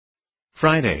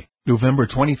Friday, November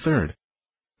 23.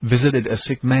 Visited a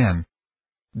sick man.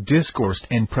 Discoursed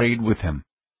and prayed with him.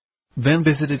 Then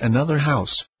visited another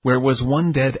house, where was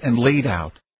one dead and laid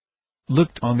out.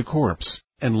 Looked on the corpse,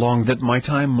 and longed that my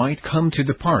time might come to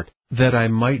depart, that I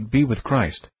might be with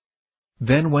Christ.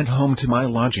 Then went home to my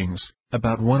lodgings,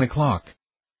 about 1 o'clock.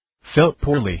 Felt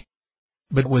poorly,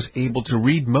 but was able to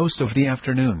read most of the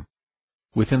afternoon.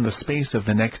 Within the space of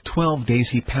the next 12 days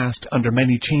he passed under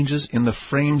many changes in the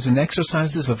frames and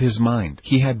exercises of his mind.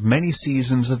 He had many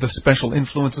seasons of the special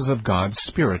influences of God's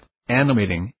Spirit,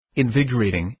 animating,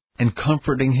 invigorating, and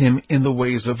comforting him in the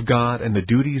ways of God and the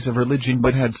duties of religion,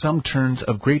 but had some turns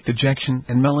of great dejection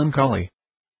and melancholy.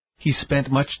 He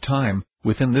spent much time,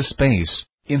 within this space,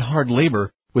 in hard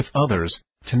labor, with others,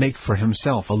 to make for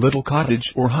himself a little cottage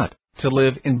or hut, to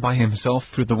live in by himself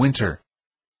through the winter.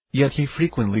 Yet he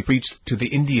frequently preached to the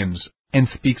Indians, and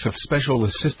speaks of special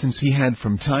assistance he had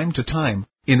from time to time,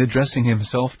 in addressing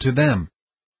himself to them,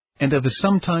 and of his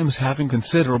sometimes having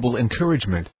considerable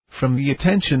encouragement, from the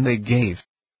attention they gave.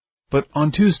 But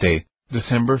on Tuesday,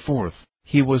 December 4th,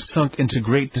 he was sunk into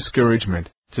great discouragement,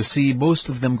 to see most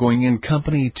of them going in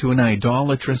company to an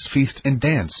idolatrous feast and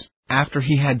dance, after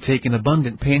he had taken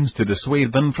abundant pains to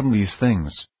dissuade them from these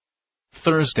things.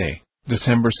 Thursday,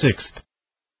 December 6th.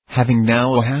 Having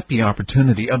now a happy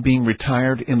opportunity of being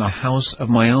retired in a house of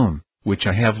my own, which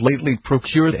I have lately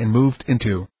procured and moved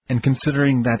into, and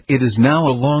considering that it is now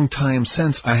a long time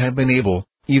since I have been able,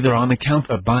 either on account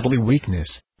of bodily weakness,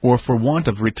 or for want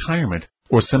of retirement,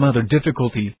 or some other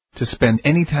difficulty, to spend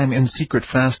any time in secret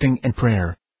fasting and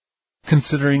prayer.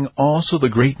 Considering also the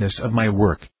greatness of my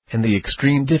work, and the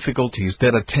extreme difficulties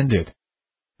that attend it,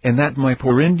 and that my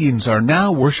poor Indians are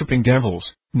now worshipping devils,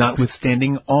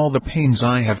 notwithstanding all the pains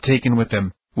I have taken with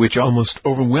them, which almost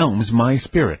overwhelms my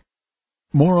spirit.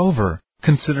 Moreover,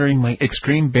 considering my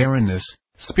extreme barrenness,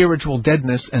 spiritual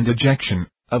deadness and dejection,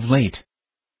 of late,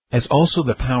 as also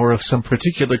the power of some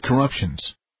particular corruptions,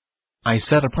 I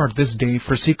set apart this day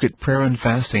for secret prayer and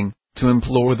fasting, to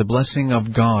implore the blessing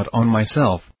of God on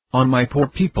myself, on my poor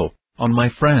people, on my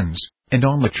friends, and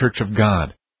on the Church of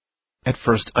God. At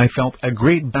first I felt a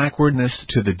great backwardness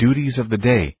to the duties of the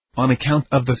day, on account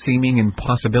of the seeming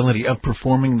impossibility of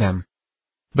performing them.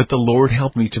 But the Lord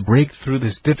helped me to break through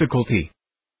this difficulty.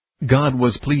 God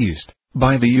was pleased,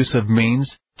 by the use of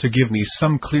means, to give me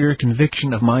some clear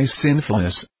conviction of my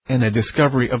sinfulness, and a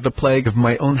discovery of the plague of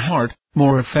my own heart,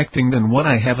 more affecting than what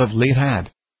I have of late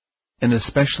had. And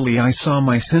especially I saw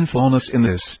my sinfulness in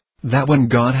this, that when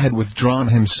God had withdrawn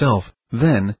himself,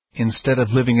 then, instead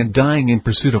of living and dying in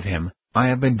pursuit of him, I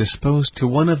have been disposed to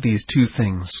one of these two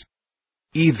things.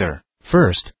 Either,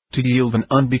 first, to yield an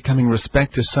unbecoming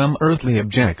respect to some earthly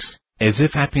objects, as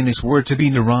if happiness were to be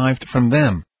derived from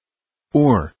them.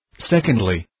 Or,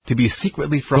 secondly, to be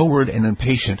secretly froward and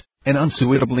impatient, and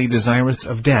unsuitably desirous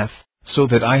of death, so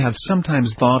that I have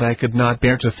sometimes thought I could not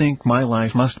bear to think my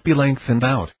life must be lengthened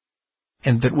out.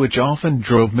 And that which often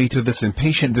drove me to this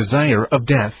impatient desire of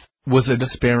death, was a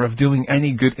despair of doing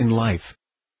any good in life.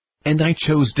 And I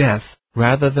chose death,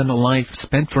 rather than a life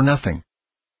spent for nothing.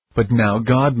 But now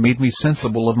God made me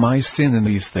sensible of my sin in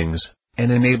these things,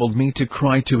 and enabled me to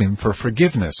cry to him for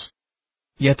forgiveness.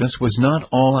 Yet this was not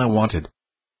all I wanted.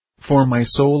 For my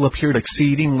soul appeared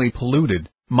exceedingly polluted,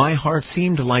 my heart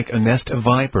seemed like a nest of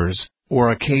vipers,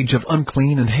 or a cage of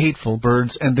unclean and hateful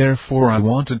birds, and therefore I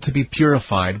wanted to be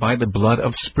purified by the blood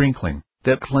of sprinkling,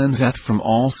 that cleanseth from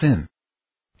all sin.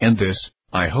 And this,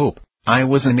 I hope, I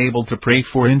was enabled to pray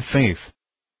for in faith.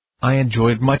 I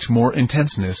enjoyed much more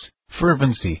intenseness,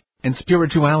 fervency, and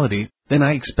spirituality, than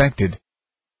I expected.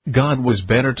 God was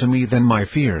better to me than my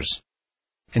fears.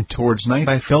 And towards night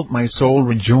I felt my soul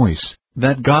rejoice,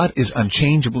 that God is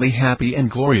unchangeably happy and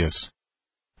glorious.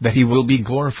 That he will be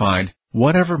glorified,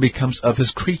 whatever becomes of his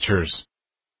creatures.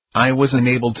 I was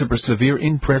enabled to persevere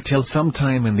in prayer till some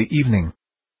time in the evening,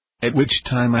 at which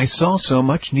time I saw so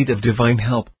much need of divine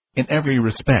help, in every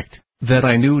respect, that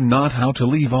I knew not how to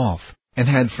leave off, and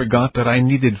had forgot that I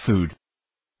needed food.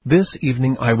 This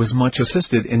evening I was much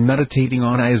assisted in meditating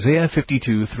on Isaiah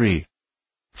 52:3.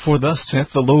 For thus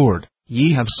saith the Lord,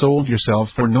 ye have sold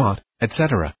yourselves for naught,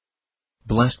 etc.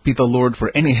 Blessed be the Lord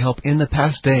for any help in the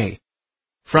past day.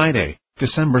 Friday,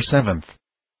 December 7th.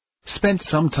 Spent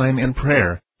some time in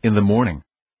prayer, in the morning.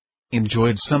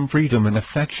 Enjoyed some freedom and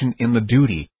affection in the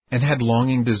duty, and had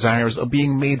longing desires of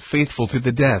being made faithful to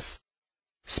the death.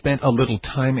 Spent a little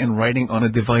time in writing on a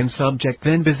divine subject,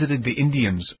 then visited the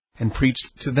Indians, and preached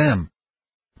to them.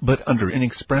 But under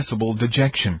inexpressible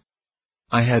dejection.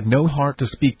 I had no heart to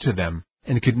speak to them,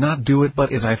 and could not do it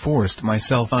but as I forced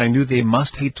myself. I knew they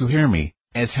must hate to hear me,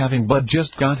 as having but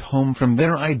just got home from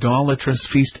their idolatrous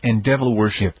feast and devil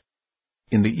worship.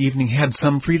 In the evening had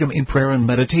some freedom in prayer and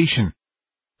meditation.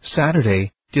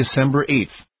 Saturday, December 8th.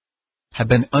 Had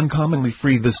been uncommonly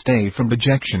free this day from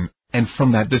dejection, and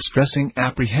from that distressing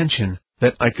apprehension,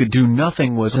 that I could do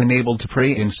nothing, was enabled to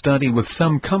pray and study with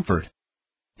some comfort,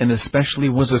 and especially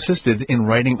was assisted in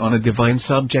writing on a divine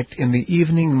subject in the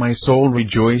evening. My soul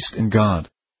rejoiced in God,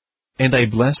 and I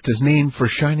blessed His name for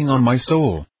shining on my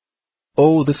soul.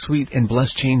 Oh, the sweet and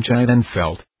blessed change I then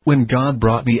felt, when God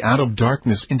brought me out of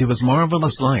darkness into His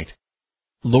marvelous light.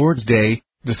 Lord's Day,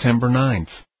 December 9th.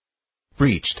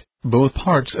 Preached, both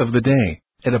parts of the day,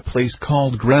 at a place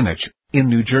called Greenwich, in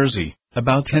New Jersey,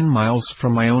 about 10 miles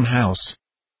from my own house.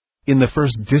 In the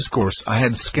first discourse I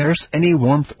had scarce any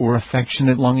warmth or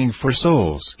affectionate longing for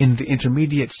souls. In the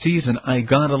intermediate season I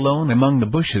got alone among the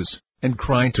bushes, and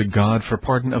cried to God for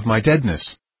pardon of my deadness,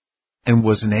 and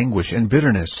was in anguish and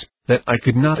bitterness, that I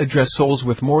could not address souls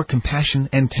with more compassion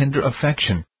and tender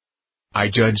affection. I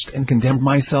judged and condemned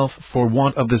myself for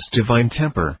want of this divine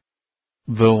temper,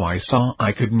 though I saw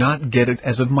I could not get it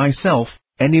as of myself,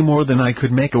 any more than I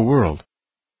could make a world.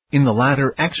 In the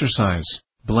latter exercise,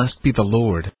 blessed be the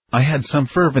Lord, I had some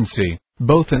fervency,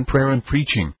 both in prayer and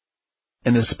preaching,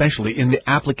 and especially in the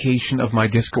application of my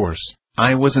discourse.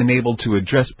 I was enabled to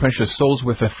address precious souls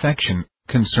with affection,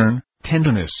 concern,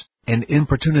 tenderness, and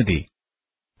importunity.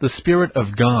 The Spirit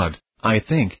of God, I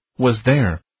think, was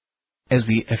there, as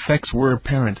the effects were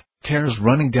apparent, tears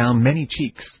running down many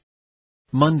cheeks.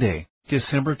 Monday,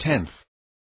 December 10th.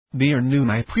 Near noon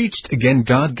I preached again.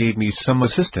 God gave me some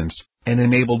assistance, and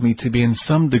enabled me to be in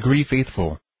some degree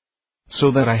faithful,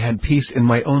 so that I had peace in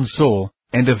my own soul,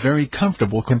 and a very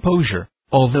comfortable composure,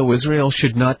 although Israel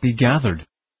should not be gathered.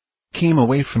 Came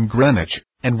away from Greenwich,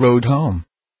 and rode home.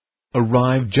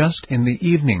 Arrived just in the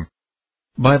evening.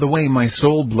 By the way, my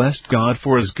soul blessed God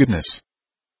for His goodness,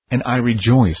 and I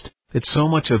rejoiced that so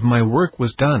much of my work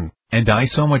was done, and I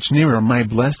so much nearer my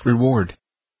blessed reward.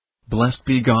 Blessed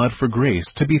be God for grace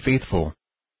to be faithful.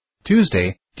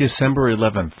 Tuesday, December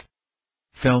 11th.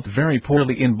 Felt very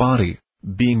poorly in body,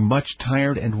 being much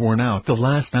tired and worn out the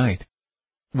last night.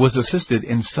 Was assisted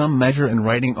in some measure in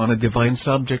writing on a divine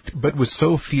subject, but was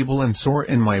so feeble and sore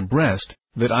in my breast,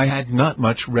 that I had not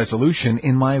much resolution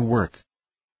in my work.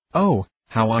 Oh,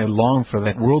 how I long for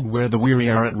that world where the weary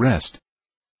are at rest!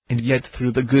 And yet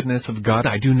through the goodness of God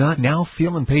I do not now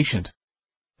feel impatient.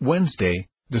 Wednesday,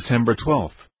 December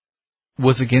 12th.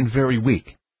 Was again very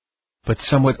weak, but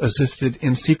somewhat assisted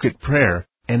in secret prayer,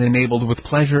 and enabled with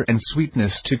pleasure and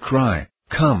sweetness to cry,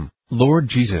 Come, Lord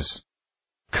Jesus!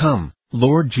 Come,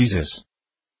 Lord Jesus!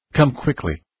 Come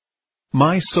quickly!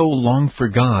 My soul longed for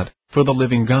God, for the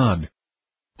living God.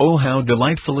 Oh, how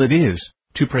delightful it is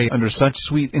to pray under such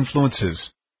sweet influences!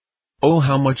 Oh,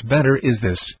 how much better is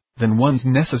this than one's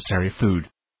necessary food!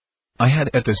 I had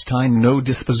at this time no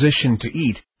disposition to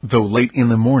eat, though late in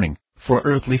the morning, for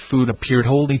earthly food appeared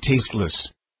wholly tasteless.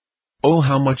 Oh,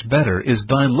 how much better is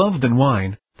Thy love than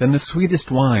wine, than the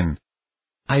sweetest wine!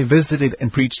 I visited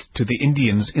and preached to the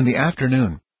Indians in the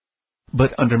afternoon,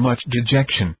 but under much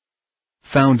dejection.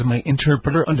 Found my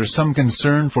interpreter under some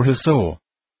concern for his soul,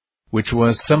 which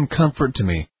was some comfort to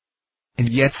me, and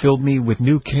yet filled me with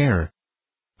new care.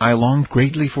 I longed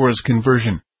greatly for his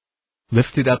conversion.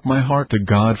 Lifted up my heart to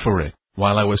God for it,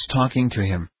 while I was talking to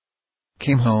him.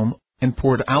 Came home, and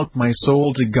poured out my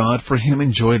soul to God for him.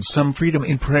 Enjoyed some freedom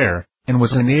in prayer, and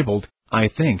was enabled, I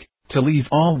think, to leave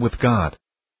all with God.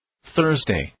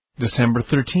 Thursday, December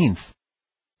 13th.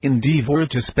 Endeavored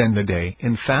to spend the day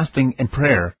in fasting and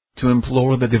prayer, to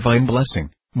implore the divine blessing,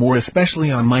 more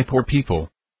especially on my poor people.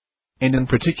 And in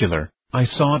particular, I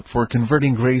sought for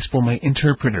converting grace for my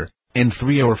interpreter, and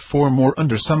 3 or 4 more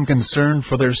under some concern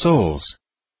for their souls.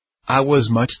 I was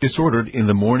much disordered in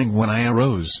the morning when I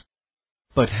arose,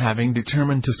 but having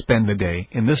determined to spend the day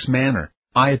in this manner,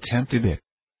 I attempted it.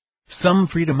 Some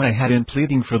freedom I had in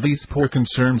pleading for these poor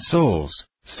concerned souls,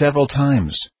 several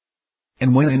times,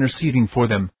 and when interceding for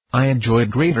them, I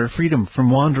enjoyed greater freedom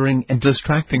from wandering and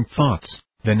distracting thoughts,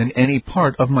 than in any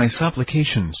part of my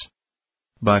supplications.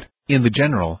 But, in the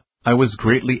general, I was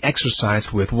greatly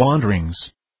exercised with wanderings,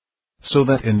 so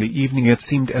that in the evening it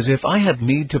seemed as if I had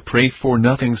need to pray for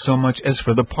nothing so much as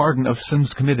for the pardon of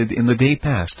sins committed in the day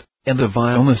past, and the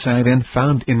vileness I then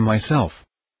found in myself.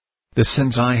 The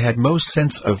sins I had most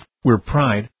sense of were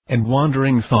pride, and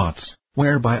wandering thoughts,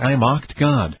 whereby I mocked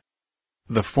God.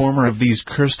 The former of these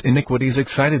cursed iniquities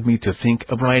excited me to think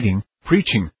of writing,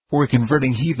 preaching, or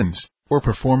converting heathens, or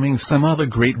performing some other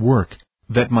great work,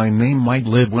 that my name might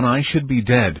live when I should be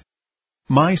dead.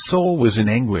 My soul was in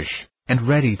anguish, and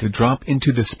ready to drop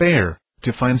into despair,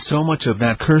 to find so much of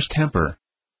that cursed temper.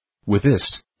 With this,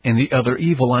 and the other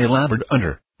evil I labored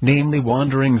under, namely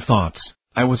wandering thoughts,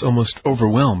 I was almost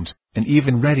overwhelmed, and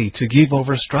even ready to give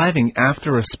over striving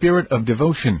after a spirit of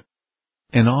devotion,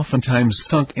 and oftentimes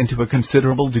sunk into a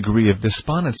considerable degree of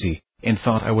despondency, and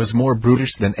thought I was more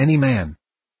brutish than any man.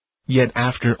 Yet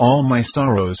after all my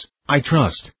sorrows, I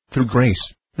trust, through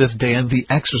grace, this day and the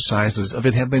exercises of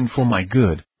it have been for my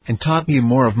good, and taught me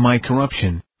more of my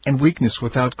corruption and weakness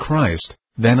without Christ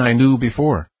than I knew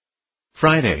before.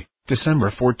 Friday,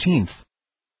 December 14th.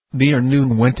 The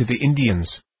noon went to the Indians,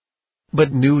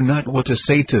 but knew not what to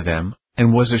say to them,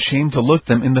 and was ashamed to look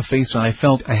them in the face. I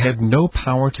felt I had no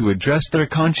power to address their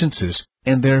consciences,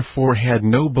 and therefore had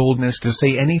no boldness to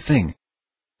say anything.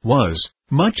 Was,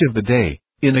 much of the day,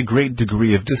 in a great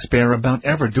degree of despair about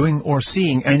ever doing or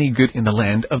seeing any good in the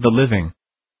land of the living.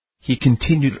 He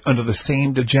continued under the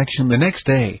same dejection the next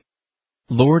day.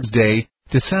 Lord's Day,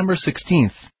 December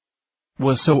 16th.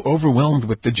 Was so overwhelmed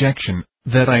with dejection,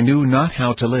 that I knew not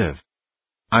how to live.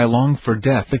 I longed for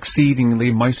death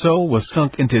exceedingly. My soul was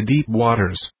sunk into deep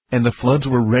waters, and the floods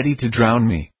were ready to drown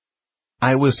me.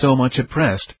 I was so much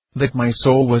oppressed, that my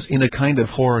soul was in a kind of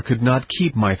horror, could not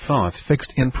keep my thoughts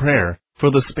fixed in prayer,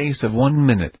 for the space of 1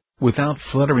 minute, without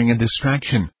fluttering and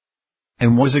distraction,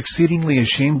 and was exceedingly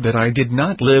ashamed that I did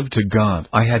not live to God.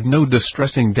 I had no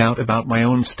distressing doubt about my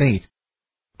own state,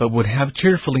 but would have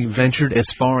cheerfully ventured as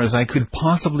far as I could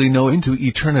possibly know into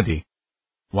eternity.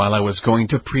 While I was going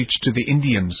to preach to the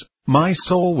Indians, my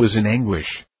soul was in anguish.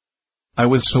 I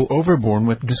was so overborne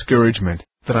with discouragement,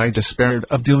 that I despaired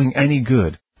of doing any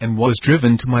good, and was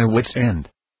driven to my wit's end.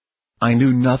 I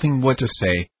knew nothing what to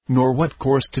say, nor what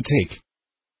course to take.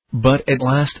 But at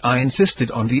last I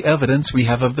insisted on the evidence we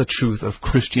have of the truth of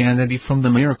Christianity from the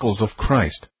miracles of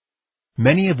Christ,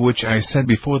 many of which I said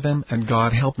before them, and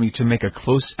God helped me to make a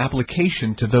close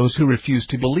application to those who refused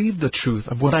to believe the truth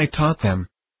of what I taught them.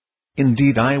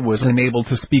 Indeed, I was enabled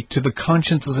to speak to the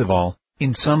consciences of all,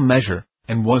 in some measure,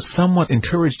 and was somewhat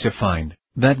encouraged to find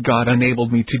that God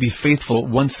enabled me to be faithful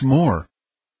once more.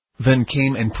 Then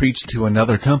came and preached to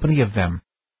another company of them,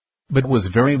 but was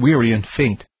very weary and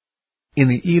faint. In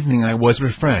the evening I was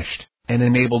refreshed, and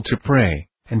enabled to pray,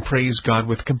 and praise God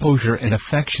with composure and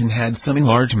affection, had some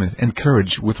enlargement and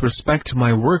courage with respect to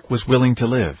my work, was willing to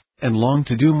live, and longed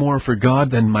to do more for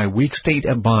God than my weak state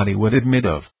of body would admit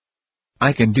of.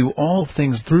 I can do all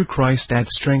things through Christ that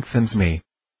strengthens me,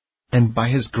 and by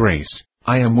His grace,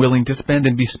 I am willing to spend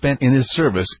and be spent in His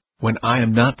service, when I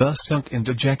am not thus sunk in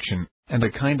dejection, and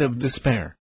a kind of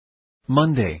despair.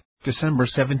 Monday, December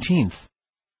 17th.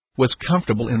 Was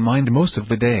comfortable in mind most of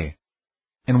the day,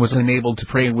 and was enabled to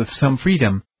pray with some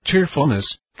freedom, cheerfulness,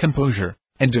 composure,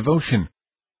 and devotion.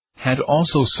 Had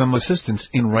also some assistance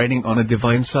in writing on a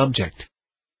divine subject.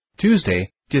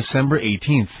 Tuesday, December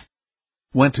 18th.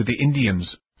 Went to the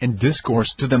Indians, and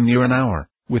discoursed to them near an hour,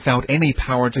 without any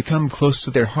power to come close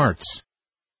to their hearts.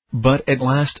 But at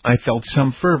last I felt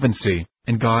some fervency,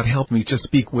 and God helped me to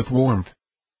speak with warmth.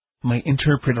 My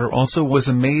interpreter also was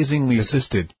amazingly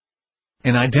assisted,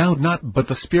 and I doubt not but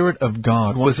the Spirit of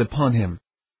God was upon him,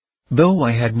 though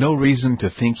I had no reason to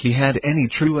think he had any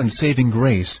true and saving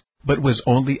grace, but was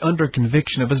only under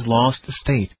conviction of his lost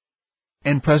estate.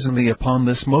 And presently upon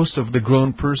this most of the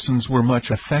grown persons were much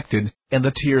affected, and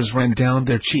the tears ran down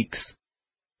their cheeks.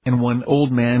 And one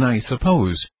old man, I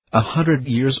suppose 100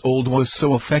 years old, was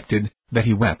so affected, that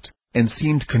he wept, and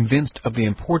seemed convinced of the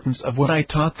importance of what I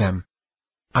taught them.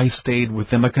 I stayed with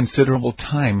them a considerable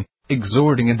time,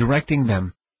 exhorting and directing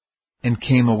them, and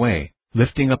came away,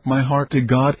 lifting up my heart to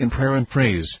God in prayer and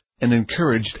praise, and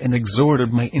encouraged and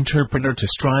exhorted my interpreter to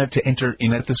strive to enter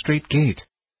in at the strait gate.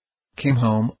 Came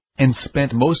home, and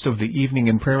spent most of the evening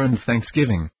in prayer and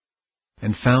thanksgiving,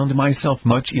 and found myself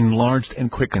much enlarged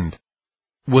and quickened.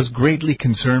 Was greatly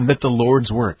concerned that the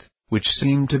Lord's work, which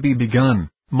seemed to be begun,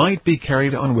 might be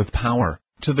carried on with power,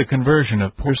 to the conversion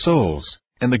of poor souls,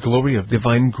 and the glory of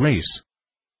divine grace.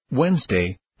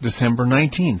 Wednesday, December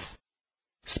 19th.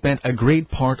 Spent a great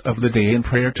part of the day in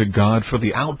prayer to God for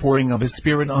the outpouring of His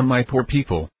Spirit on my poor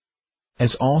people,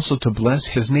 as also to bless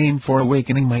His name for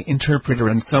awakening my interpreter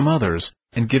and some others,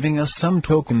 and giving us some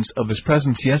tokens of His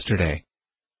presence yesterday.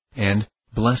 And,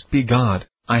 blessed be God,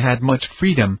 I had much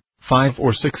freedom, 5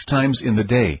 or 6 times in the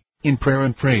day, in prayer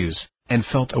and praise, and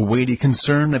felt a weighty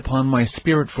concern upon my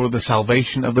spirit for the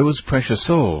salvation of those precious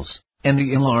souls, and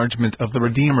the enlargement of the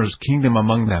Redeemer's kingdom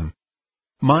among them.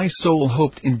 My soul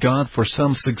hoped in God for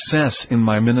some success in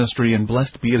my ministry, and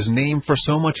blessed be His name for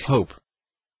so much hope.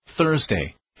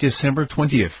 Thursday, December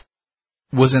 20th.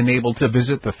 Was enabled to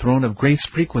visit the throne of grace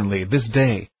frequently this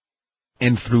day.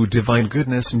 and through divine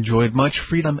goodness enjoyed much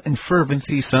freedom and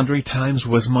fervency. Sundry times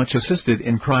was much assisted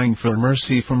in crying for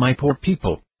mercy for my poor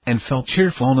people, and felt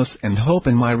cheerfulness and hope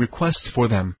in my requests for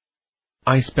them.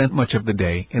 I spent much of the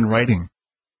day in writing,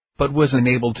 but was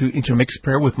unable to intermix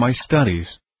prayer with my studies.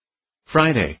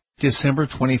 Friday, December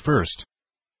 21st.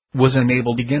 Was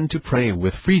unable again to pray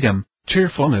with freedom,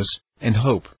 cheerfulness, and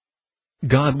hope.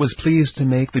 God was pleased to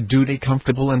make the duty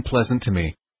comfortable and pleasant to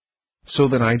me, so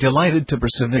that I delighted to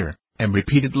persevere, and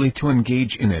repeatedly to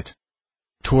engage in it.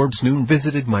 Towards noon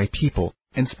visited my people,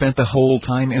 and spent the whole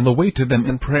time in the way to them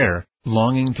in prayer,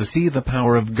 longing to see the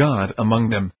power of God among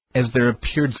them, as there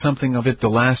appeared something of it the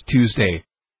last Tuesday.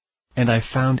 And I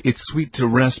found it sweet to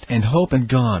rest and hope in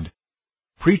God.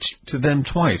 Preached to them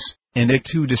twice, and at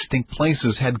 2 distinct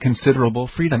places had considerable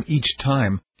freedom each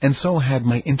time, and so had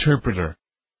my interpreter.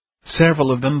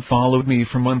 Several of them followed me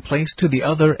from one place to the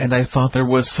other, and I thought there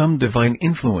was some divine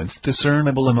influence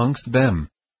discernible amongst them.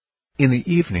 In the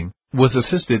evening, was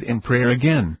assisted in prayer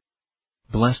again.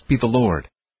 Blessed be the Lord.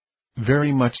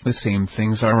 Very much the same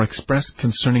things are expressed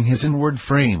concerning his inward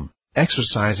frame,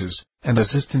 exercises, and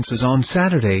assistances on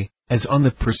Saturday, as on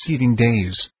the preceding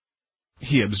days.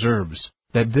 He observes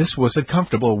that this was a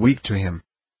comfortable week to him,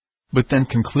 but then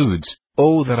concludes,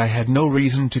 "Oh, that I had no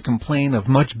reason to complain of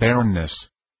much barrenness.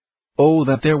 Oh,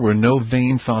 that there were no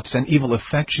vain thoughts and evil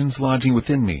affections lodging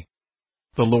within me.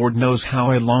 The Lord knows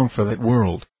how I long for that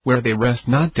world, where they rest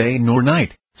not day nor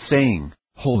night, saying,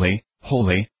 Holy,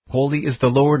 holy, holy is the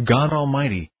Lord God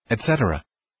Almighty," etc.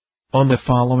 On the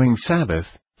following Sabbath,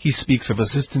 he speaks of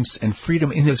assistance and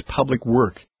freedom in his public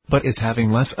work, but is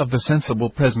having less of the sensible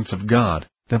presence of God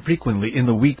than frequently in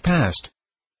the week past.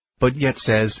 But yet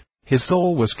says, his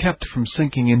soul was kept from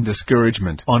sinking in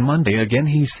discouragement. On Monday again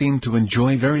he seemed to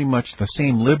enjoy very much the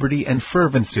same liberty and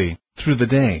fervency, through the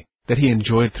day, that he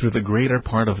enjoyed through the greater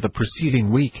part of the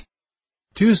preceding week.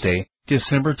 Tuesday,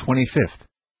 December 25th.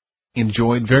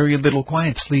 Enjoyed very little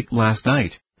quiet sleep last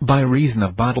night, by reason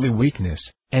of bodily weakness,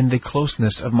 and the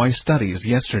closeness of my studies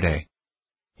yesterday.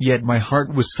 Yet my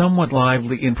heart was somewhat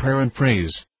lively in prayer and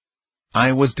praise.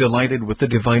 I was delighted with the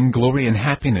divine glory and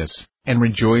happiness, and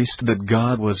rejoiced that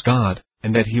God was God,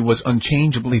 and that he was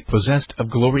unchangeably possessed of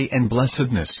glory and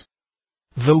blessedness.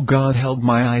 Though God held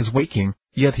my eyes waking,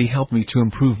 yet he helped me to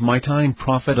improve my time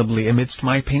profitably amidst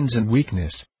my pains and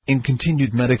weakness, in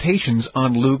continued meditations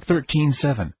on Luke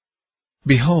 13:7.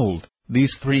 Behold,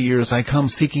 these 3 years I come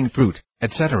seeking fruit,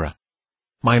 etc.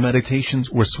 My meditations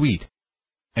were sweet,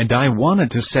 and I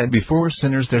wanted to set before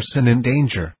sinners their sin and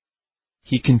danger.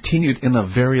 He continued in a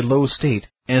very low state,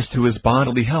 as to his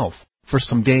bodily health, for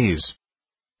some days,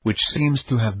 which seems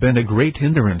to have been a great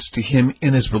hindrance to him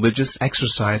in his religious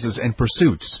exercises and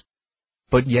pursuits.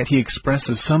 But yet he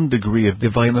expresses some degree of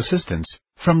divine assistance,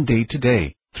 from day to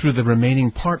day, through the remaining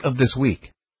part of this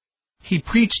week. He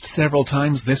preached several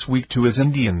times this week to his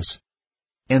Indians,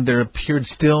 and there appeared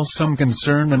still some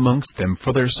concern amongst them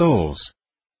for their souls.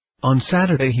 On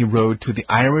Saturday he rode to the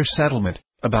Irish settlement,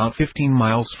 about 15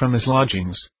 miles from his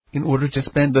lodgings, in order to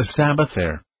spend the Sabbath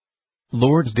there.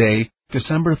 Lord's Day,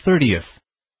 December 30th.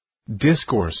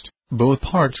 Discoursed, both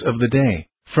parts of the day,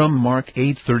 from Mark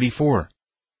 8:34.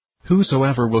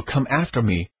 Whosoever will come after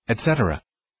me, etc.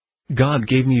 God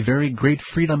gave me very great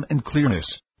freedom and clearness,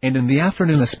 and in the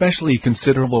afternoon especially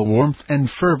considerable warmth and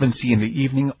fervency. In the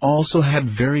evening also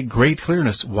had very great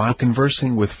clearness while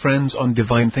conversing with friends on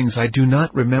divine things. I do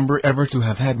not remember ever to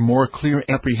have had more clear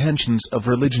apprehensions of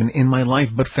religion in my life,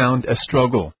 but found a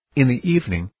struggle, in the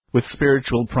evening, with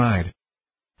spiritual pride.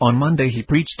 On Monday he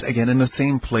preached again in the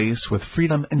same place with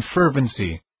freedom and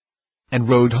fervency, and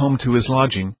rode home to his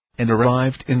lodging, and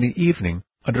arrived in the evening,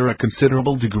 under a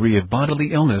considerable degree of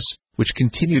bodily illness, which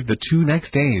continued the 2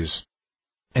 next days.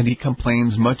 And he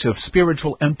complains much of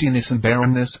spiritual emptiness and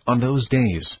barrenness on those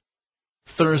days.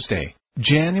 Thursday,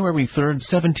 January 3rd,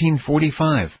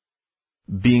 1745.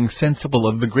 Being sensible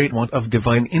of the great want of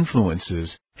divine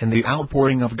influences, and the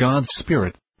outpouring of God's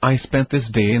Spirit, I spent this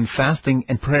day in fasting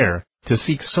and prayer, to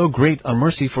seek so great a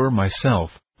mercy for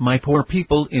myself, my poor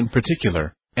people in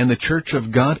particular, and the Church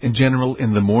of God in general.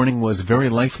 In the morning was very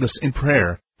lifeless in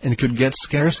prayer, and could get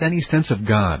scarce any sense of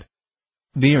God.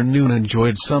 Near noon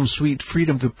enjoyed some sweet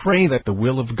freedom to pray that the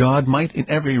will of God might in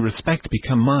every respect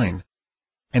become mine.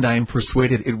 And I am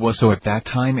persuaded it was so at that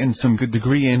time. In some good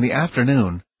degree in the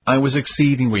afternoon, I was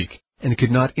exceeding weak, and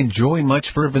could not enjoy much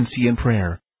fervency in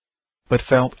prayer, but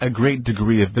felt a great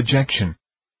degree of dejection,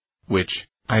 which,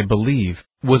 I believe,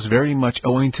 was very much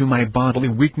owing to my bodily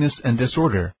weakness and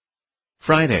disorder.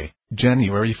 Friday,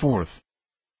 January 4th.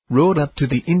 Rode up to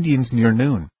the Indians near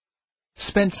noon.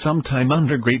 Spent some time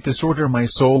under great disorder. My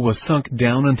soul was sunk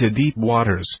down into deep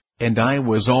waters, and I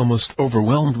was almost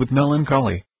overwhelmed with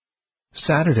melancholy.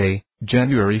 Saturday,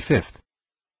 January 5th.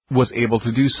 Was able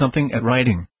to do something at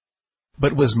writing,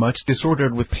 but was much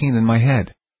disordered with pain in my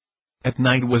head. At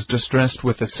night was distressed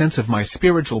with a sense of my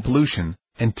spiritual pollution,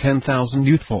 and 10,000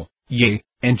 youthful, yea,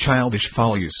 and childish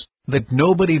follies, that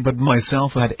nobody but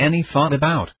myself had any thought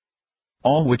about.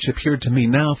 All which appeared to me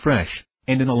now fresh,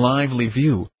 and in a lively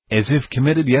view, as if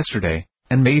committed yesterday,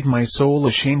 and made my soul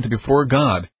ashamed before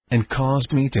God, and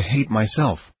caused me to hate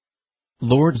myself.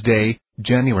 Lord's Day,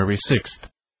 January 6th.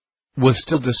 Was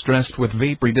still distressed with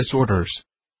vapory disorders.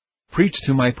 Preached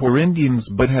to my poor Indians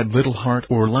but had little heart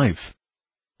or life.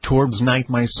 Towards night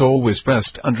my soul was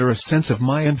pressed under a sense of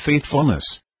my unfaithfulness.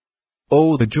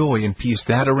 Oh, the joy and peace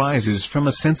that arises from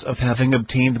a sense of having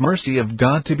obtained mercy of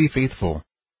God to be faithful.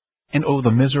 And oh,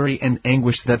 the misery and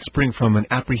anguish that spring from an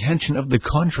apprehension of the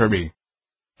contrary.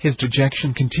 His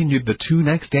dejection continued the 2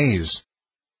 next days,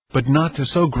 but not to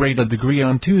so great a degree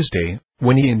on Tuesday,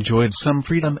 when he enjoyed some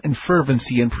freedom and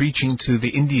fervency in preaching to the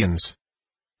Indians.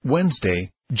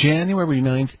 Wednesday, January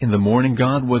 9th. In the morning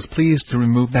God was pleased to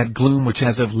remove that gloom which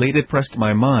as of late oppressed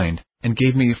my mind, and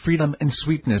gave me freedom and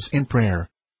sweetness in prayer.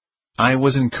 I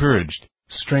was encouraged,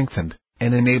 strengthened,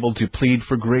 and enabled to plead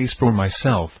for grace for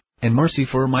myself, and mercy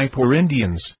for my poor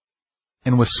Indians,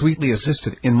 and was sweetly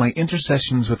assisted in my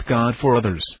intercessions with God for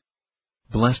others.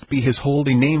 Blessed be his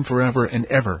holy name forever and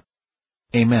ever.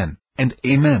 Amen, and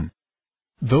amen.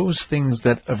 Those things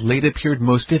that of late appeared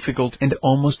most difficult and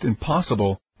almost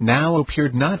impossible, now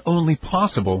appeared not only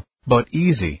possible, but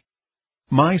easy.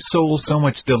 My soul so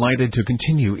much delighted to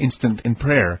continue instant in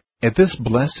prayer, at this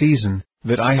blessed season,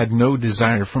 that I had no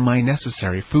desire for my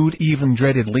necessary food, even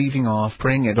dreaded leaving off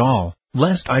praying at all,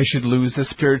 lest I should lose the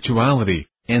spirituality,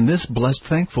 and this blessed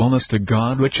thankfulness to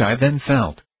God which I then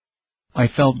felt. I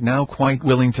felt now quite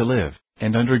willing to live,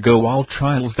 and undergo all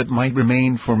trials that might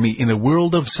remain for me in a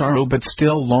world of sorrow, but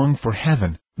still long for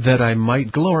heaven, that I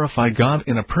might glorify God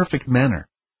in a perfect manner.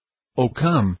 O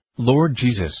come, Lord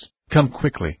Jesus, come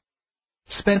quickly.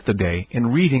 Spent the day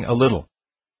in reading a little,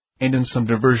 and in some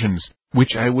diversions,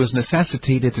 which I was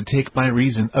necessitated to take by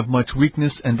reason of much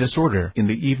weakness and disorder. In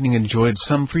the evening enjoyed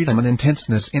some freedom and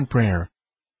intenseness in prayer.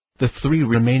 The 3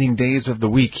 remaining days of the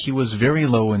week he was very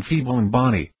low and feeble in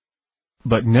body,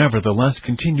 but nevertheless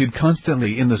continued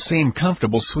constantly in the same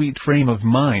comfortable sweet frame of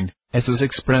mind, as is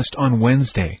expressed on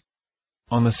Wednesday.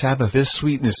 On the Sabbath this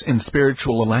sweetness and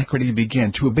spiritual alacrity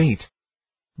began to abate,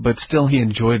 but still he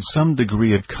enjoyed some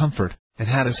degree of comfort, and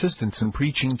had assistance in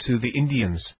preaching to the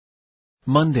Indians.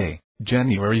 Monday,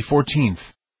 January 14th.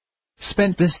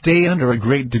 Spent this day under a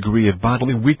great degree of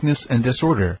bodily weakness and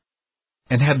disorder,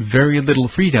 and had very little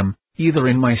freedom, either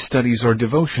in my studies or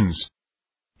devotions.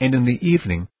 And in the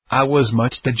evening, I was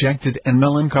much dejected and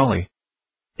melancholy.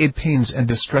 It pains and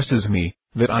distresses me,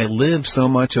 that I live so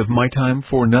much of my time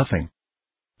for nothing.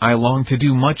 I long to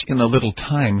do much in a little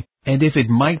time, and if it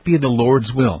might be the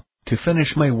Lord's will, to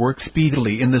finish my work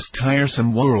speedily in this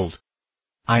tiresome world.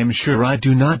 I am sure I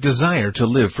do not desire to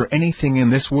live for anything in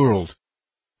this world.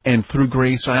 And through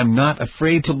grace I am not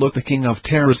afraid to look the King of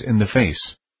terrors in the face.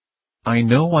 I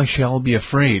know I shall be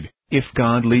afraid, if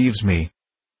God leaves me.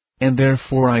 And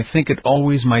therefore I think it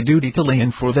always my duty to lay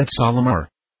in for that solemn hour.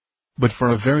 But for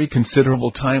a very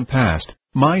considerable time past,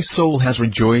 my soul has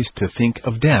rejoiced to think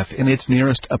of death in its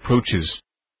nearest approaches.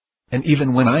 And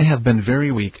even when I have been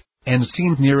very weak, and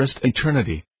seemed nearest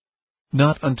eternity.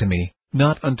 Not unto me,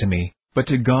 but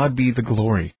to God be the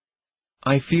glory.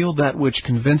 I feel that which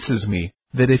convinces me,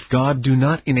 that if God do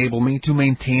not enable me to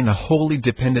maintain a holy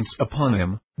dependence upon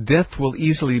him, death will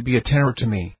easily be a terror to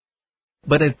me.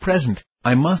 But at present,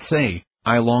 I must say,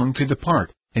 I long to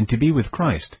depart, and to be with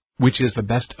Christ, which is the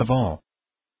best of all.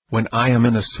 When I am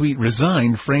in a sweet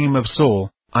resigned frame of soul,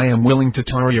 I am willing to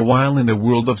tarry a while in a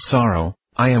world of sorrow.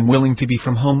 I am willing to be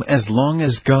from home as long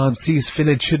as God sees fit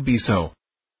it should be so.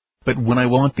 But when I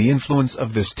want the influence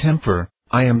of this temper,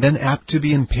 I am then apt to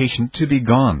be impatient to be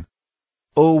gone.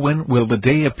 Oh, when will the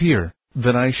day appear,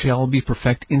 that I shall be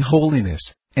perfect in holiness,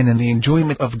 and in the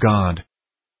enjoyment of God?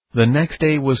 The next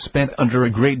day was spent under a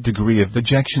great degree of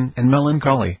dejection and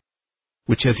melancholy,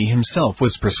 which as he himself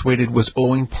was persuaded was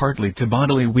owing partly to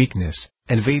bodily weakness,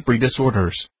 and vapory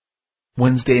disorders.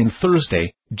 Wednesday and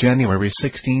Thursday, January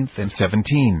 16th and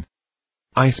 17.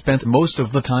 I spent most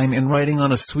of the time in writing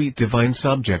on a sweet divine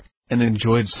subject, and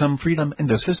enjoyed some freedom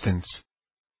and assistance.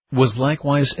 Was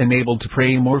likewise enabled to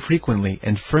pray more frequently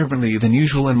and fervently than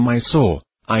usual, and my soul,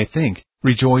 I think,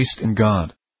 rejoiced in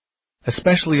God.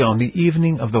 Especially on the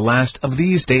evening of the last of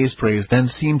these days praise then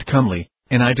seemed comely,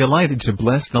 and I delighted to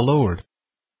bless the Lord.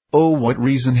 Oh, what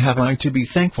reason have I to be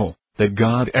thankful, that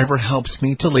God ever helps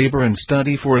me to labor and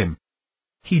study for Him.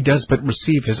 He does but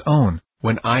receive His own,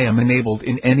 when I am enabled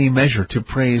in any measure to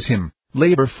praise Him,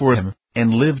 labor for Him,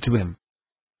 and live to Him.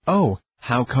 Oh,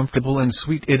 how comfortable and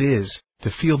sweet it is,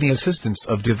 to feel the assistance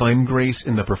of divine grace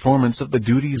in the performance of the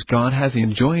duties God has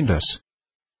enjoined us.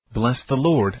 Bless the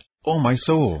Lord, O my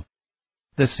soul.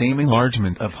 The same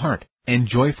enlargement of heart, and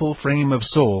joyful frame of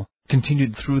soul,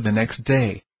 continued through the next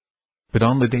day. But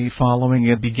on the day following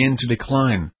it began to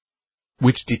decline,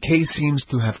 which decay seems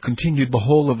to have continued the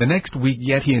whole of the next week,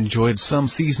 yet he enjoyed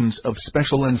some seasons of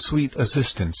special and sweet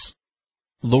assistance.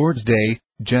 Lord's Day,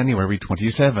 January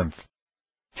 27th.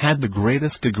 Had the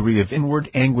greatest degree of inward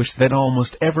anguish that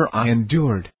almost ever I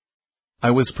endured.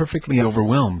 I was perfectly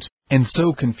overwhelmed, and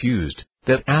so confused,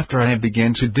 that after I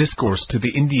began to discourse to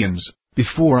the Indians,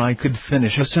 before I could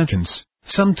finish a sentence,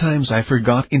 sometimes I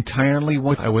forgot entirely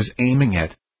what I was aiming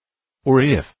at. Or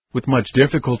if, with much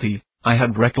difficulty, I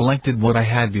had recollected what I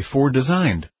had before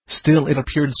designed, still it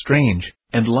appeared strange,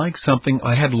 and like something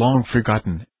I had long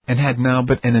forgotten, and had now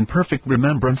but an imperfect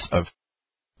remembrance of.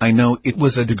 I know it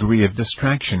was a degree of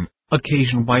distraction,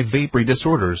 occasioned by vapory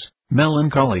disorders,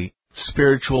 melancholy,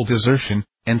 spiritual desertion,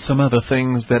 and some other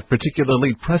things that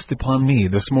particularly pressed upon me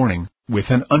this morning, with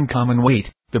an uncommon weight,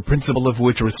 the principal of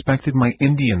which respected my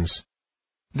Indians.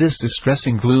 This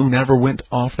distressing gloom never went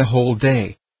off the whole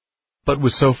day, but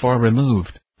was so far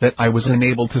removed, that I was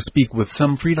enabled to speak with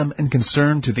some freedom and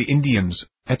concern to the Indians,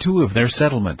 at 2 of their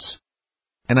settlements.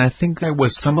 And I think there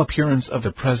was some appearance of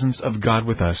the presence of God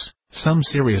with us, some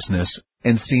seriousness,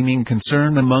 and seeming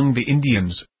concern among the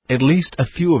Indians, at least a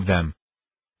few of them.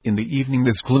 In the evening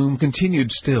this gloom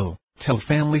continued still, till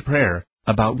family prayer,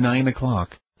 about 9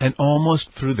 o'clock, and almost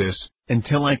through this,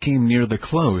 until I came near the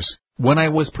close, when I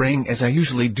was praying as I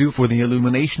usually do for the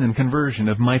illumination and conversion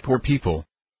of my poor people.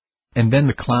 And then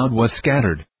the cloud was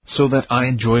scattered, so that I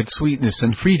enjoyed sweetness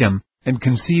and freedom, and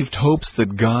conceived hopes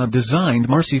that God designed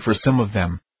mercy for some of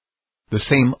them. The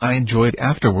same I enjoyed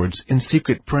afterwards in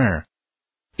secret prayer,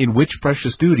 in which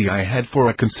precious duty I had for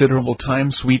a considerable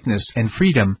time sweetness and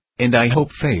freedom, and I hope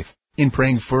faith, in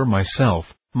praying for myself,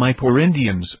 my poor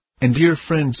Indians, and dear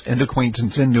friends and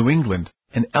acquaintance in New England,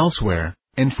 and elsewhere,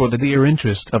 and for the dear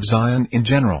interest of Zion in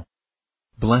general.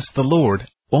 Bless the Lord,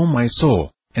 O my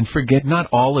soul, and forget not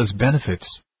all His benefits.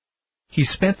 He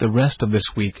spent the rest of this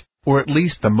week, or at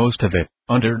least the most of it,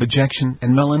 under dejection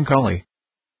and melancholy,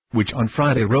 which on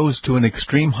Friday rose to an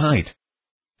extreme height.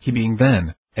 He being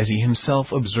then, as he himself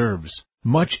observes,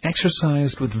 much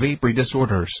exercised with vapory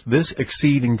disorders. This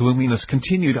exceeding gloominess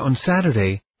continued on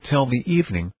Saturday, till the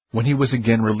evening, when he was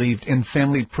again relieved in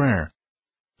family prayer.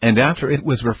 And after it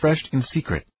was refreshed in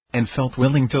secret, and felt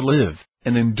willing to live,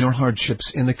 and endure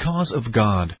hardships in the cause of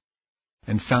God,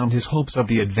 and found his hopes of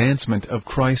the advancement of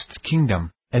Christ's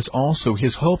kingdom, as also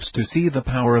his hopes to see the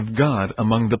power of God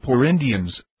among the poor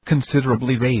Indians,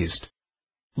 considerably raised.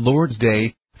 Lord's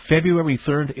Day, February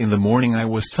 3rd. In the morning I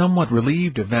was somewhat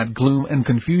relieved of that gloom and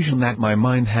confusion that my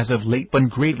mind has of late been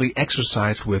greatly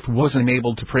exercised with, was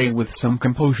enabled to pray with some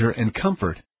composure and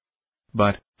comfort.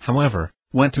 But, however,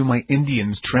 went to my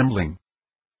Indians trembling.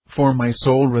 For my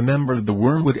soul remembered the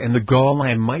wormwood and the gall,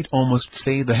 I might almost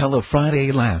say the hell of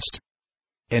Friday last.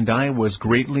 And I was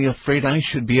greatly afraid I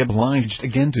should be obliged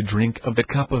again to drink of the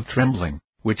cup of trembling,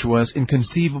 which was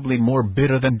inconceivably more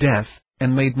bitter than death,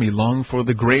 and made me long for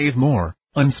the grave more,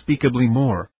 unspeakably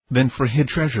more, than for hid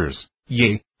treasures,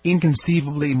 yea,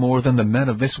 inconceivably more than the men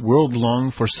of this world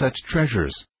long for such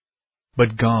treasures.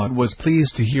 But God was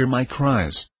pleased to hear my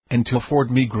cries, and to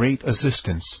afford me great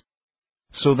assistance,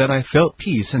 so that I felt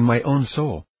peace in my own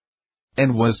soul,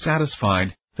 and was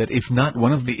satisfied, that if not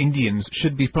one of the Indians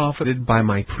should be profited by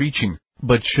my preaching,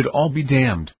 but should all be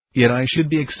damned, yet I should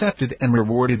be accepted and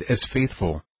rewarded as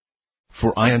faithful.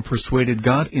 For I am persuaded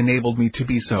God enabled me to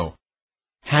be so.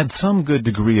 Had some good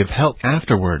degree of help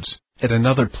afterwards, at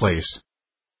another place,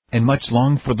 and much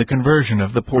longed for the conversion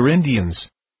of the poor Indians.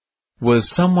 Was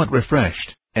somewhat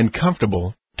refreshed, and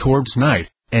comfortable, towards night,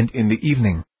 and in the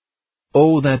evening.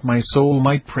 Oh, that my soul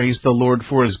might praise the Lord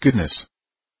for His goodness.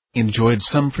 Enjoyed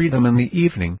some freedom in the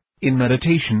evening, in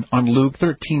meditation on Luke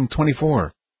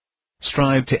 13:24.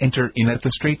 Strive to enter in at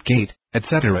the strait gate,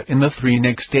 etc. In the 3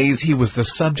 next days he was the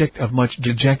subject of much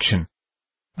dejection.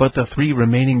 But the 3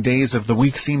 remaining days of the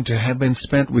week seem to have been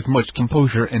spent with much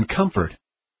composure and comfort.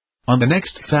 On the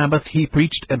next Sabbath he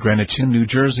preached at Greenwich in New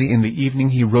Jersey. In the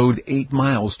evening he rode 8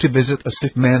 miles to visit a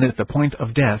sick man at the point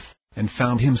of death, and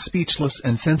found him speechless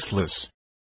and senseless.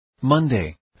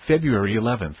 Monday, February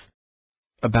 11th.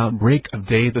 About break of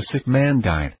day the sick man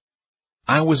died.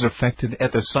 I was affected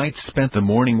at the sight, spent the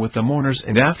morning with the mourners,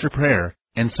 and after prayer,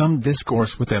 and some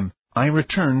discourse with them, I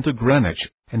returned to Greenwich,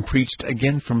 and preached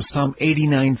again from Psalm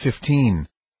 89:15.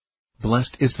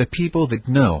 Blessed is the people that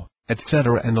know,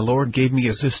 etc. And the Lord gave me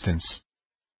assistance.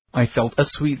 I felt a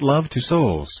sweet love to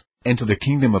souls, and to the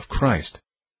kingdom of Christ,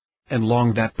 and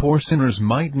longed that poor sinners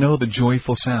might know the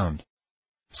joyful sound.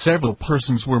 Several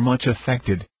persons were much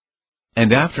affected,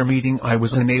 and after meeting I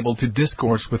was enabled to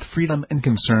discourse with freedom and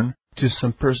concern to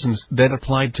some persons that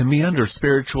applied to me under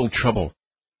spiritual trouble.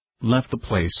 Left the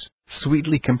place,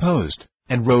 sweetly composed,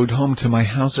 and rode home to my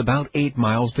house about 8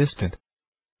 miles distant.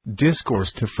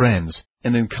 Discoursed to friends,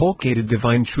 and inculcated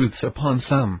divine truths upon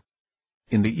some.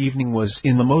 In the evening was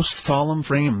in the most solemn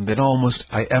frame that almost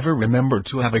I ever remember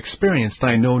to have experienced.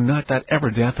 I know not that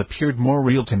ever death appeared more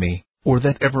real to me, or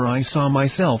that ever I saw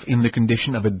myself in the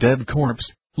condition of a dead corpse,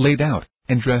 laid out,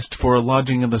 and dressed for a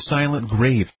lodging of the silent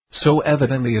grave, so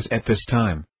evidently as at this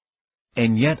time.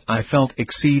 And yet I felt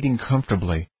exceeding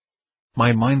comfortably.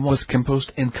 My mind was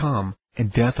composed and calm,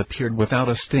 and death appeared without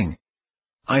a sting.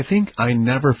 I think I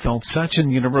never felt such an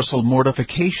universal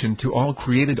mortification to all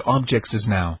created objects as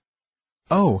now.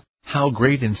 Oh, how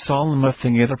great and solemn a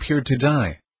thing it appeared to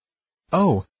die!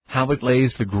 Oh, how it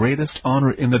lays the greatest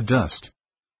honor in the dust!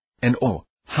 And oh,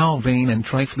 how vain and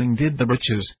trifling did the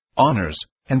riches, honors,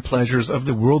 and pleasures of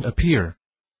the world appear!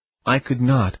 I could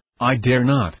not, I dare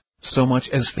not, so much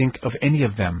as think of any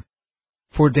of them.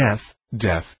 For death,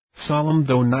 solemn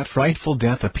though not frightful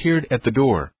death appeared at the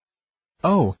door.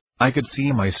 Oh, I could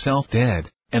see myself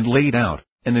dead, and laid out,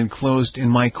 and enclosed in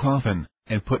my coffin,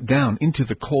 and put down into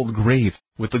the cold grave,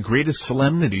 with the greatest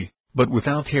solemnity, but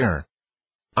without terror.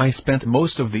 I spent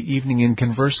most of the evening in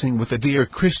conversing with a dear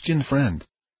Christian friend.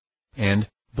 And,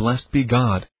 blessed be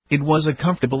God, it was a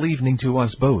comfortable evening to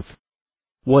us both.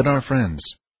 What are friends?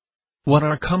 What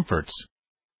are comforts?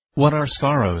 What are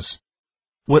sorrows?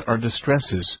 What are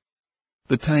distresses?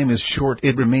 The time is short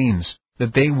it remains,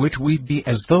 that they which weep be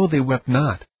as though they wept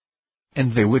not,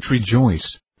 and they which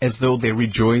rejoice, as though they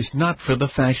rejoiced not, for the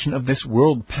fashion of this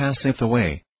world passeth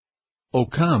away. O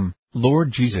come,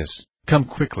 Lord Jesus, come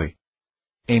quickly.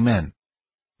 Amen.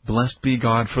 Blessed be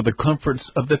God for the comforts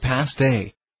of the past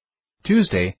day.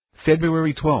 Tuesday,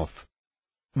 February 12th.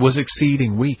 Was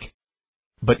exceeding weak,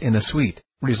 but in a sweet,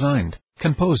 resigned,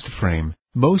 composed frame.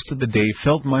 Most of the day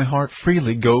felt my heart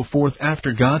freely go forth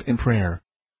after God in prayer.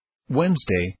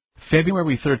 Wednesday,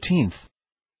 February 13th.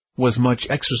 Was much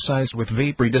exercised with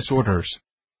vapory disorders,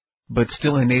 but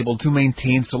still enabled to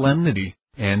maintain solemnity,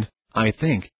 and, I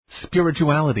think,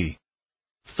 spirituality.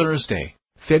 Thursday,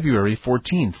 February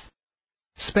 14th.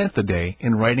 Spent the day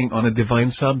in writing on a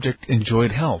divine subject,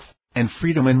 enjoyed health and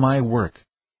freedom in my work.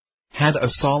 Had a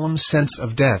solemn sense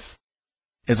of death,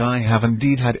 as I have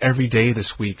indeed had every day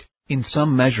this week. In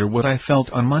some measure what I felt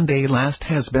on Monday last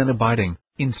has been abiding,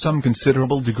 in some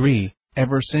considerable degree,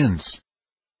 ever since.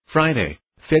 Friday,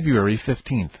 February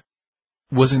 15th.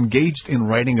 Was engaged in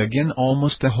writing again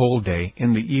almost the whole day.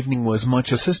 In the evening was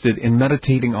much assisted in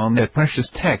meditating on that precious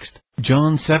text,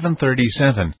 John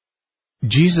 7:37.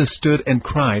 Jesus stood and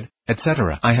cried,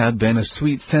 etc. I had then a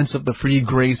sweet sense of the free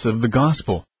grace of the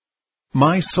gospel.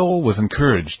 My soul was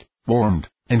encouraged, warmed,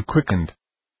 and quickened.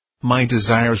 My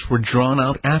desires were drawn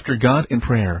out after God in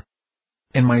prayer,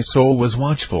 and my soul was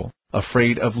watchful,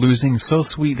 afraid of losing so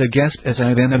sweet a guest as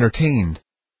I then entertained.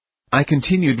 I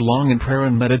continued long in prayer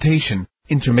and meditation,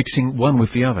 intermixing one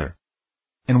with the other,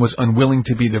 and was unwilling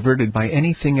to be diverted by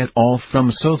anything at all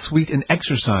from so sweet an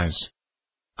exercise.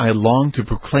 I longed to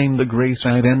proclaim the grace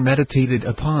I then meditated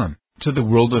upon, to the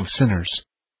world of sinners.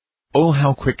 Oh,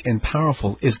 how quick and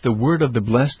powerful is the word of the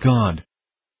blessed God!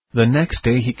 The next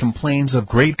day he complains of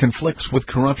great conflicts with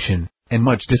corruption, and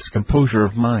much discomposure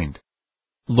of mind.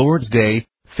 Lord's Day,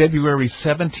 February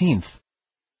 17th.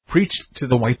 Preached to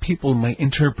the white people. My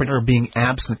interpreter being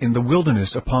absent in the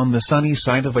wilderness upon the sunny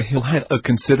side of a hill, had a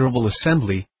considerable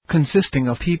assembly, consisting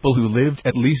of people who lived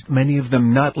at least, many of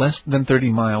them not less than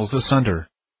 30 miles asunder.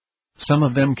 Some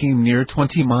of them came near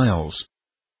 20 miles.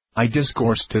 I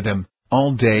discoursed to them,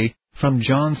 all day, from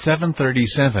John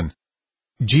 7:37.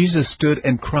 Jesus stood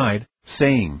and cried,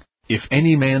 saying, If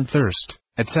any man thirst,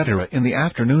 etc. In the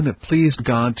afternoon it pleased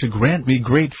God to grant me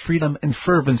great freedom and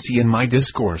fervency in my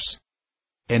discourse,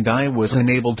 and I was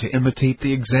enabled to imitate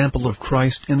the example of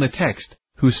Christ in the text,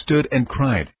 who stood and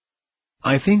cried.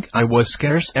 I think I was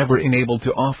scarce ever enabled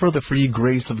to offer the free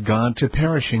grace of God to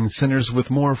perishing sinners with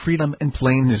more freedom and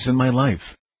plainness in my life.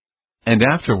 And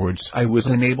afterwards I was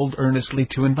enabled earnestly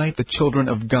to invite the children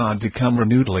of God to come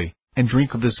renewedly, and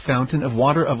drink of this fountain of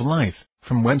water of life,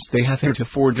 from whence they hath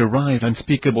heretofore derived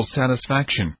unspeakable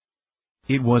satisfaction.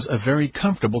 It was a very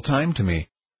comfortable time to me.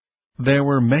 There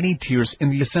were many tears in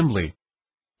the assembly.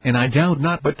 and I doubt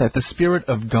not but that the Spirit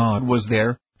of God was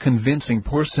there, convincing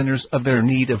poor sinners of their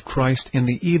need of Christ. In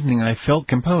the evening I felt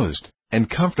composed and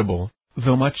comfortable,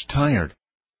 though much tired.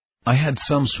 I had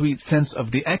some sweet sense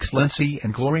of the excellency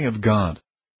and glory of God,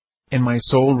 and my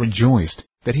soul rejoiced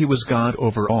that He was God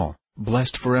over all,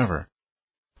 blessed forever.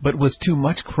 But was too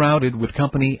much crowded with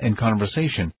company and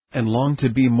conversation, and longed to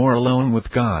be more alone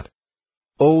with God.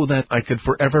 Oh, that I could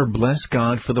forever bless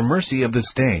God for the mercy of this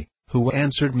day, who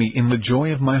answered me in the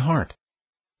joy of my heart.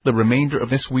 The remainder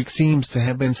of this week seems to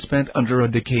have been spent under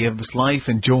a decay of this life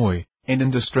and joy, and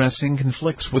in distressing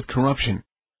conflicts with corruption,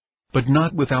 but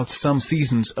not without some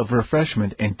seasons of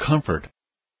refreshment and comfort.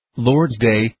 Lord's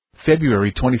Day,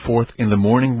 February 24th. In the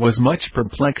morning was much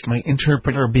perplexed, my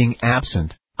interpreter being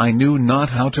absent. I knew not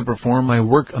how to perform my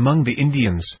work among the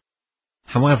Indians.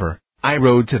 However, I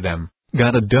rode to them,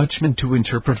 got a Dutchman to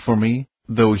interpret for me,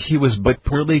 though he was but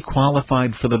poorly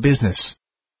qualified for the business.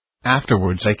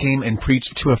 Afterwards I came and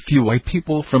preached to a few white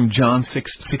people from John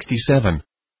 6:67.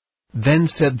 Then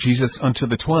said Jesus unto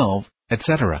the 12,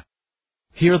 etc.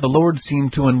 Here the Lord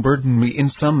seemed to unburden me in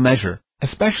some measure,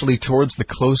 especially towards the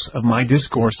close of my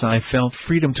discourse. I felt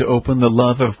freedom to open the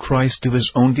love of Christ to His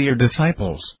own dear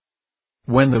disciples.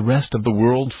 When the rest of the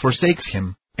world forsakes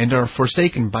Him, and are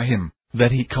forsaken by Him,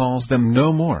 that He calls them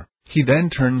no more, He then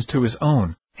turns to His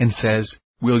own, and says,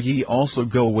 Will ye also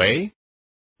go away?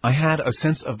 I had a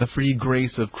sense of the free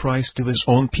grace of Christ to His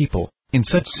own people, in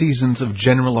such seasons of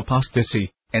general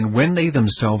apostasy, and when they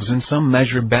themselves in some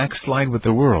measure backslide with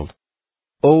the world.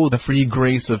 Oh, the free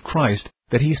grace of Christ,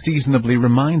 that He seasonably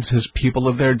reminds His people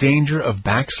of their danger of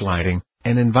backsliding,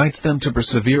 and invites them to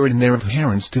persevere in their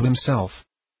adherence to Himself.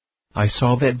 I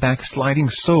saw that backsliding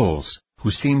souls,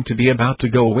 who seemed to be about to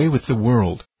go away with the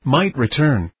world, might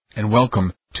return, and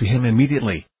welcome, to Him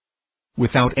immediately,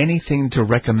 without anything to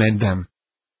recommend them,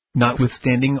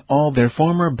 notwithstanding all their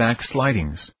former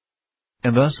backslidings.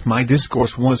 And thus my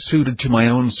discourse was suited to my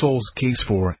own soul's case,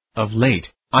 for, of late,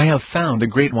 I have found a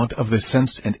great want of the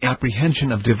sense and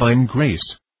apprehension of divine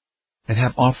grace, and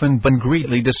have often been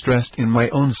greatly distressed in my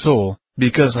own soul,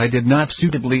 because I did not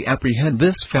suitably apprehend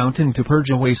this fountain to purge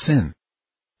away sin,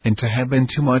 and to have been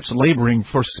too much laboring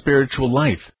for spiritual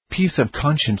life, peace of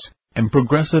conscience, and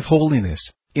progressive holiness,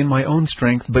 in my own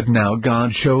strength. But now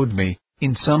God showed me,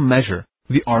 in some measure,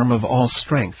 the arm of all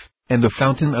strength, and the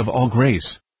fountain of all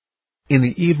grace. In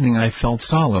the evening I felt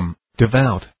solemn,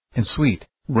 devout, and sweet,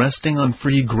 resting on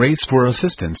free grace for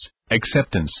assistance,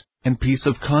 acceptance, and peace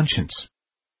of conscience.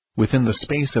 Within the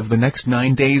space of the next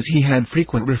 9 days he had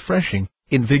frequent refreshing,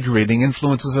 invigorating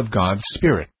influences of God's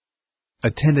Spirit,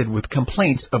 attended with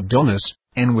complaints of dullness,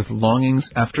 and with longings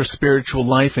after spiritual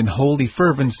life and holy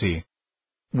fervency.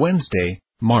 Wednesday,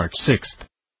 March 6th.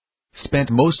 Spent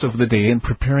most of the day in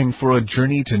preparing for a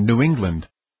journey to New England.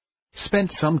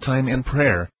 Spent some time in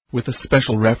prayer, with a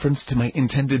special reference to my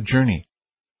intended journey.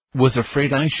 Was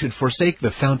afraid I should forsake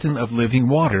the fountain of living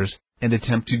waters, and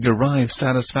attempt to derive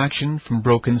satisfaction from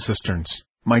broken cisterns,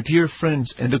 my dear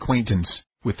friends and acquaintance,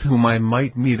 with whom I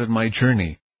might meet on my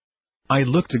journey. I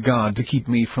looked to God to keep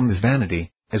me from this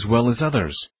vanity, as well as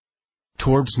others.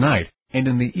 Towards night, and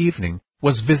in the evening,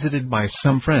 was visited by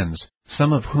some friends,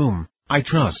 some of whom, I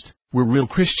trust, were real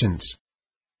Christians,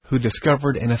 who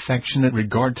discovered an affectionate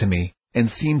regard to me,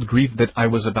 and seemed grieved that I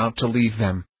was about to leave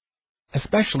them,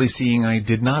 especially seeing I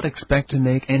did not expect to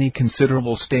make any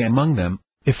considerable stay among them,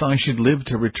 if I should live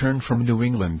to return from New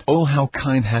England. Oh, how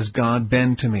kind has God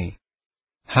been to me!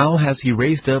 How has He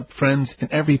raised up friends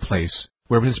in every place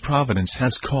where His providence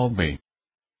has called me!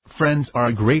 Friends are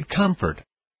a great comfort,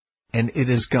 and it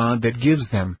is God that gives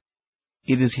them.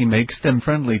 It is He makes them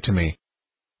friendly to me.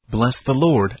 Bless the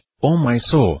Lord, O my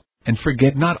soul, and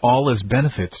forget not all His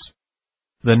benefits.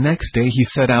 The next day he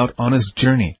set out on his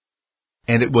journey,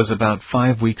 and it was about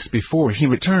 5 weeks before he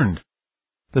returned.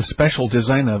 The special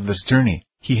design of this journey,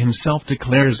 he himself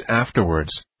declares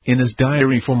afterwards, in his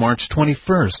diary for March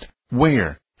 21st,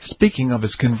 where, speaking of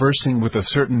his conversing with a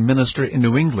certain minister in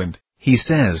New England, he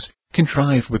says,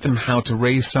 contrived with him how to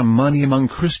raise some money among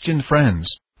Christian friends,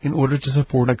 in order to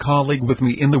support a colleague with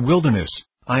me in the wilderness,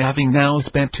 I having now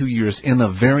spent 2 years in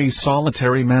a very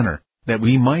solitary manner, that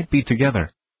we might be together.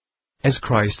 As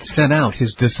Christ sent out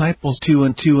His disciples 2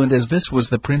 and 2, and as this was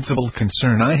the principal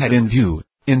concern I had in view,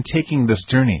 in taking this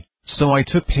journey, so I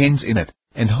took pains in it,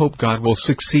 and hope God will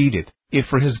succeed it, if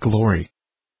for His glory.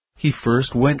 He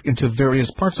first went into various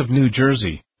parts of New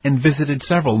Jersey, and visited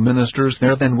several ministers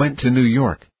there, then went to New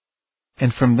York,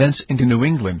 and from thence into New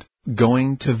England,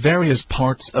 going to various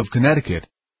parts of Connecticut.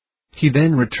 He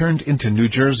then returned into New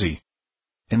Jersey,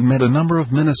 and met a number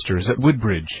of ministers at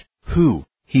Woodbridge, who,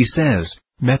 he says,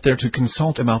 met there to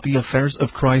consult about the affairs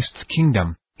of Christ's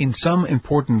kingdom, in some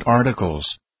important articles.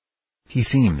 He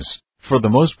seems, for the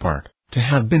most part, to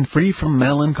have been free from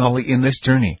melancholy in this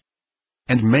journey,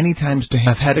 and many times to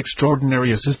have had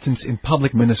extraordinary assistance in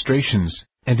public ministrations,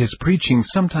 and his preaching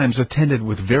sometimes attended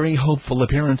with very hopeful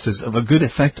appearances of a good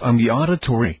effect on the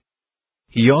auditory.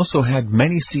 He also had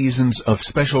many seasons of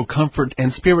special comfort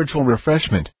and spiritual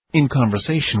refreshment, in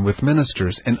conversation with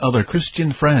ministers and other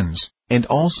Christian friends, and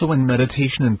also in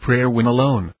meditation and prayer when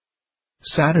alone.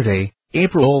 Saturday,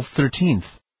 April 13th.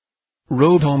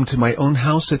 Rode home to my own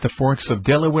house at the Forks of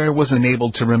Delaware. Was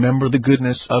enabled to remember the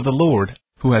goodness of the Lord,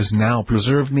 who has now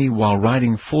preserved me while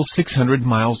riding full 600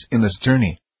 miles in this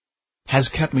journey. Has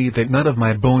kept me that none of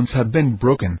my bones have been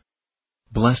broken.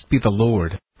 Blessed be the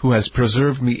Lord, who has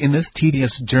preserved me in this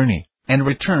tedious journey, and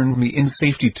returned me in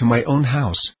safety to my own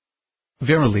house.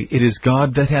 Verily it is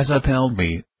God that has upheld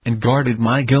me, and guarded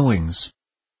my goings.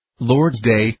 Lord's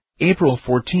Day, April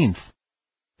 14th.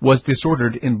 Was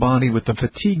disordered in body with the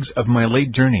fatigues of my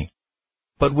late journey,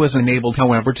 but was enabled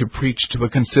however to preach to a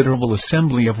considerable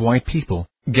assembly of white people,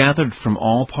 gathered from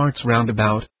all parts round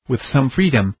about, with some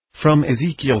freedom, from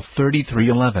Ezekiel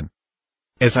 33:11.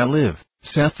 As I live,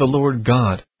 saith the Lord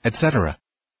God, etc.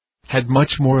 Had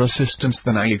much more assistance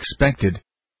than I expected.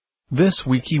 This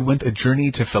week he went a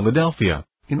journey to Philadelphia,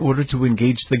 in order to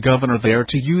engage the governor there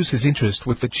to use his interest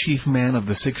with the chief man of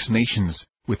the 6 nations,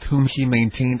 with whom he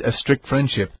maintained a strict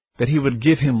friendship, that he would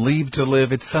give him leave to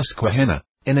live at Susquehanna,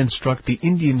 and instruct the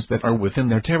Indians that are within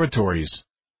their territories.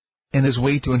 In his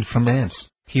way to and from thence,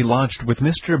 he lodged with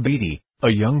Mr. Beatty, a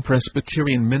young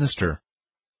Presbyterian minister.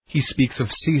 He speaks of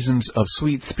seasons of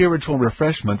sweet spiritual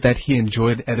refreshment that he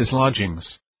enjoyed at his lodgings.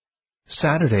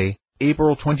 Saturday,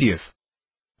 April 20th.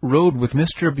 Rode with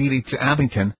Mr. Beatty to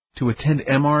Abington, to attend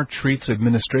Mr. Treat's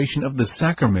administration of the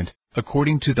sacrament,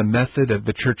 according to the method of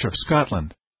the Church of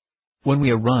Scotland. When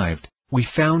we arrived, we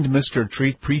found Mr.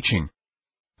 Treat preaching.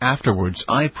 Afterwards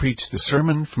I preached the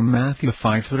sermon from Matthew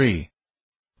 5:3.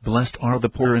 Blessed are the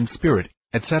poor in spirit,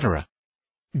 etc.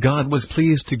 God was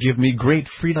pleased to give me great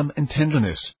freedom and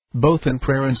tenderness, both in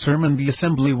prayer and sermon. The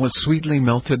assembly was sweetly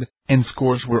melted, and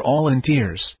scores were all in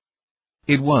tears.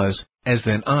 It was, as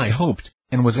then I hoped,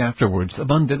 and was afterwards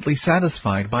abundantly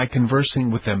satisfied by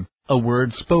conversing with them, a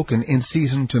word spoken in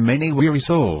season to many weary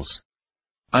souls.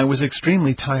 I was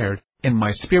extremely tired, and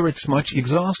my spirits much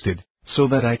exhausted, so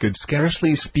that I could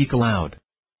scarcely speak aloud.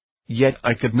 Yet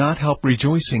I could not help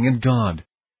rejoicing in God.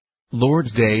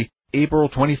 Lord's Day, April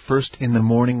 21st. In the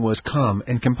morning was calm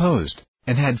and composed,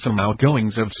 and had some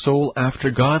outgoings of soul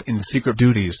after God in secret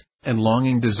duties, and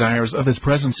longing desires of His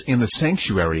presence in the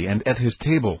sanctuary and at His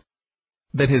table.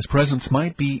 That His presence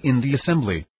might be in the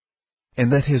assembly,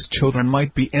 and that His children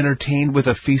might be entertained with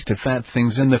a feast of fat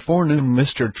things. In the forenoon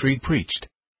Mr. Treat preached.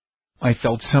 I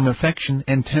felt some affection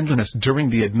and tenderness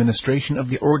during the administration of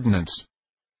the ordinance.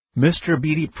 Mr.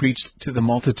 Beatty preached to the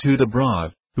multitude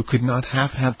abroad, who could not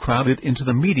have crowded into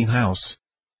the meeting house.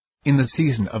 In the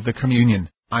season of the communion,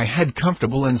 I had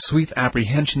comfortable and sweet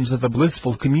apprehensions of the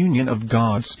blissful communion of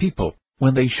God's people,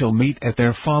 when they shall meet at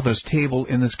their Father's table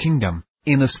in His kingdom,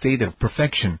 in a state of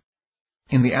perfection.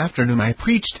 In the afternoon I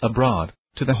preached abroad,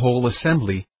 to the whole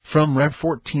assembly, from Rev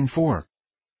 14:4.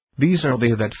 These are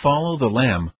they that follow the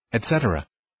Lamb, etc.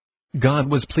 God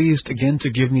was pleased again to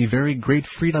give me very great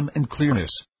freedom and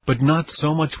clearness, but not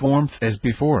so much warmth as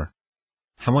before.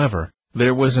 However,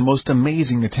 there was a most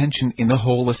amazing attention in the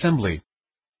whole assembly.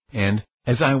 And,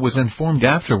 as I was informed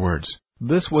afterwards,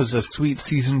 this was a sweet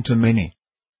season to many.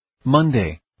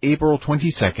 Monday, April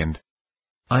 22nd.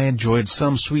 I enjoyed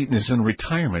some sweetness and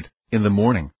retirement, in the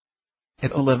morning.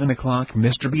 At 11 o'clock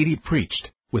Mr. Beatty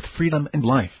preached, with freedom and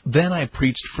life. Then I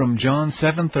preached from John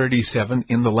 7:37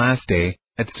 in the last day,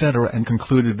 etc. and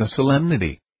concluded the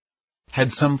solemnity.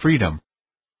 Had some freedom,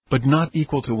 but not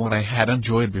equal to what I had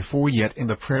enjoyed before. Yet in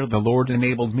the prayer the Lord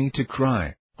enabled me to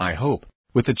cry, I hope,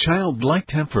 with a childlike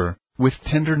temper, with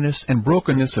tenderness and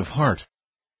brokenness of heart.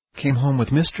 Came home with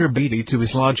Mr. Beatty to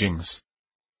his lodgings,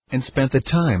 and spent the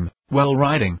time, while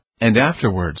riding, and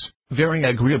afterwards, very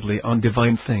agreeably on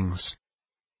divine things.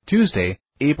 Tuesday,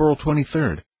 April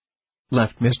 23rd.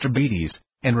 Left Mr. Beatty's,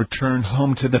 and returned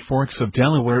home to the Forks of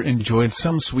Delaware. Enjoyed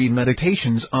some sweet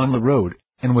meditations on the road,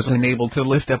 and was enabled to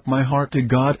lift up my heart to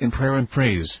God in prayer and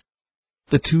praise.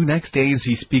 The 2 next days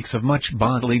he speaks of much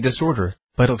bodily disorder,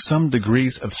 but of some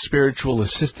degrees of spiritual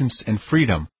assistance and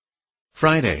freedom.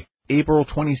 Friday, April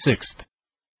 26th.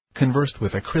 Conversed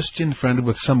with a Christian friend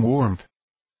with some warmth,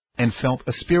 and felt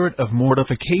a spirit of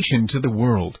mortification to the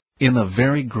world, in a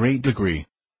very great degree.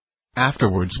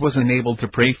 Afterwards was enabled to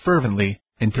pray fervently,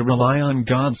 and to rely on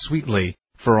God sweetly,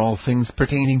 for all things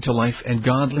pertaining to life and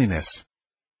godliness.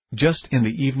 Just in the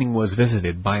evening was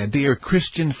visited by a dear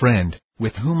Christian friend,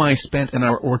 with whom I spent an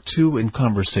hour or two in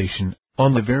conversation,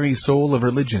 on the very soul of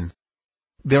religion.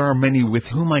 There are many with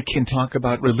whom I can talk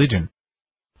about religion.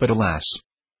 But alas,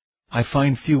 I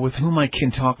find few with whom I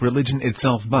can talk religion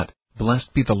itself, but,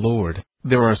 blessed be the Lord,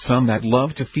 there are some that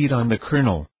love to feed on the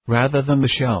kernel, rather than the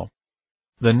shell.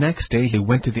 The next day he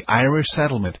went to the Irish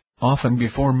settlement, often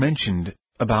before mentioned,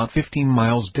 about 15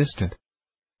 miles distant,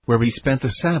 where he spent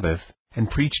the Sabbath, and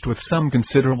preached with some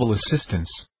considerable assistance.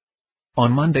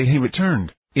 On Monday he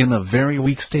returned, in a very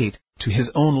weak state, to his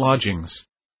own lodgings.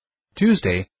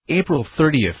 Tuesday, April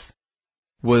 30th.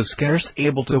 Was scarce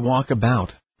able to walk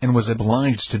about, and was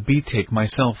obliged to betake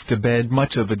myself to bed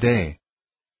much of the day,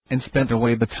 and spent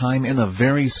away the time in a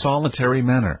very solitary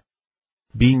manner,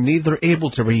 being neither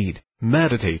able to read,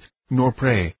 meditate, nor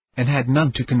pray, and had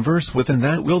none to converse with in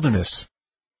that wilderness.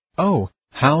 Oh,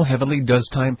 how heavily does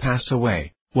time pass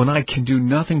away, when I can do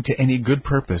nothing to any good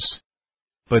purpose,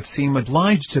 but seem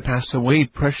obliged to pass away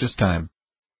precious time.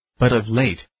 But of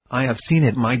late, I have seen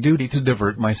it my duty to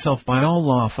divert myself by all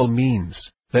lawful means,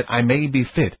 that I may be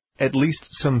fit, at least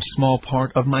some small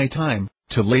part of my time,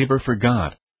 to labor for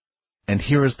God. And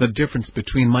here is the difference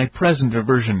between my present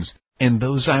diversions, and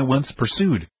those I once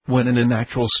pursued, when in a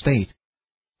natural state.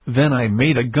 Then I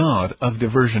made a god of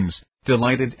diversions,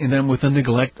 delighted in them with the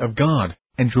neglect of God,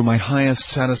 and drew my highest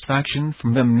satisfaction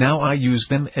from them. Now I use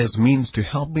them as means to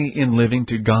help me in living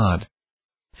to God,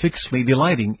 fixedly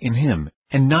delighting in Him,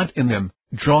 and not in them,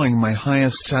 drawing my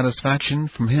highest satisfaction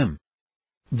from Him.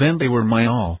 Then they were my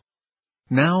all.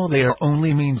 Now they are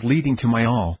only means leading to my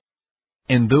all.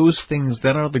 And those things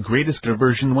that are the greatest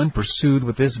diversion when pursued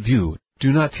with this view,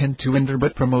 do not tend to hinder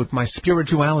but promote my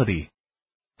spirituality.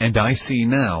 And I see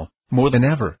now, more than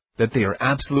ever, that they are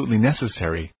absolutely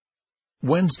necessary.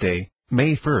 Wednesday,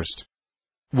 May 1st.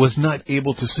 Was not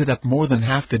able to sit up more than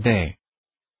half the day,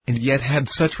 and yet had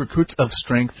such recruits of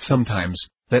strength sometimes,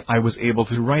 that I was able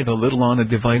to write a little on a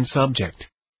divine subject.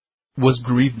 Was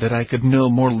grieved that I could no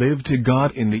more live to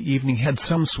God in the evening, had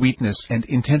some sweetness and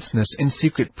intenseness in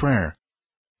secret prayer.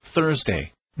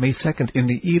 Thursday, May 2nd. In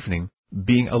the evening,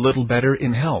 being a little better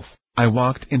in health, I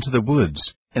walked into the woods,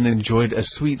 and enjoyed a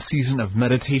sweet season of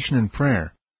meditation and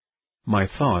prayer. My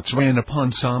thoughts ran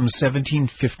upon Psalm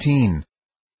 17:15.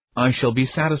 I shall be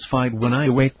satisfied when I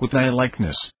awake with thy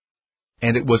likeness.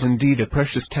 And it was indeed a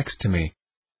precious text to me.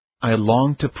 I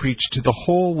longed to preach to the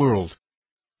whole world,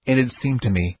 and it seemed to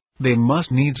me, they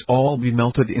must needs all be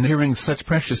melted in hearing such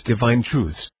precious divine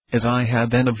truths, as I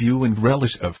had then a view and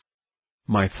relish of.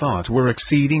 My thoughts were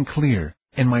exceeding clear,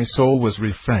 and my soul was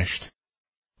refreshed.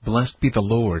 Blessed be the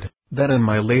Lord, that in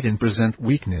my late and present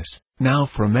weakness, now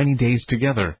for many days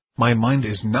together, my mind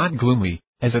is not gloomy,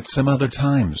 as at some other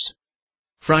times.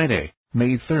 Friday,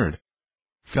 May 3rd.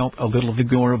 Felt a little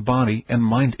vigor of body and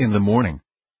mind in the morning.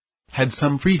 Had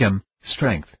some freedom,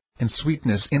 strength, and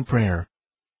sweetness in prayer.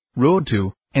 Rode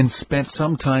to, and spent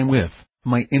some time with,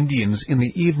 my Indians in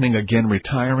the evening. Again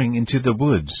retiring into the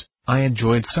woods, I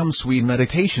enjoyed some sweet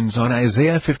meditations on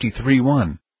Isaiah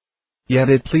 53:1. Yet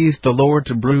it pleased the Lord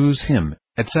to bruise him,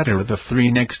 etc. The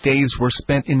 3 next days were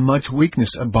spent in much weakness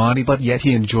of body, but yet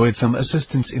he enjoyed some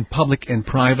assistance in public and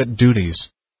private duties,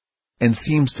 and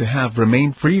seems to have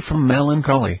remained free from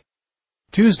melancholy.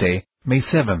 Tuesday, May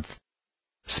 7th.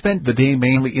 Spent the day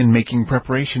mainly in making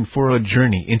preparation for a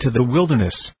journey into the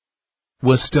wilderness.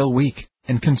 Was still weak,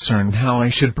 and concerned how I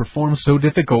should perform so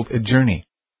difficult a journey.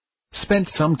 Spent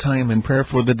some time in prayer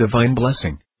for the divine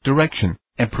blessing, direction,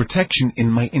 and protection in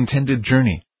my intended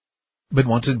journey, but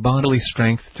wanted bodily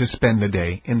strength to spend the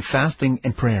day in fasting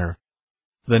and prayer.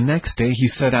 The next day he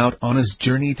set out on his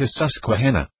journey to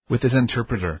Susquehanna, with his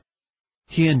interpreter.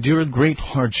 He endured great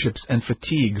hardships and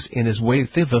fatigues in his way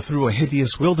thither through a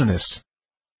hideous wilderness,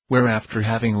 where after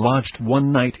having lodged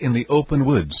one night in the open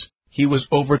woods, he was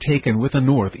overtaken with a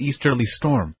northeasterly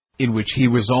storm, in which he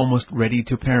was almost ready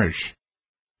to perish.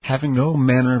 Having no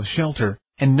manner of shelter,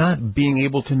 and not being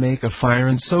able to make a fire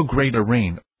in so great a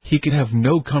rain, he could have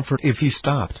no comfort if he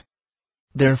stopped.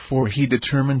 Therefore he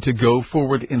determined to go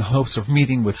forward in hopes of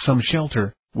meeting with some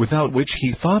shelter, without which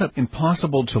he thought it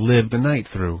impossible to live the night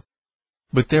through.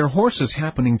 But their horses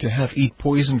happening to have eat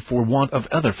poison for want of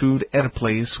other food at a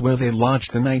place where they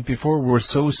lodged the night before, were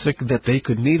so sick that they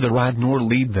could neither ride nor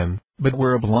lead them, but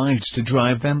were obliged to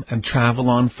drive them and travel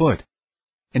on foot,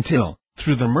 until,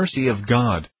 through the mercy of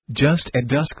God, just at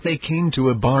dusk they came to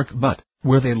a bark butte,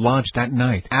 where they lodged that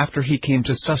night. After he came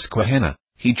to Susquehanna,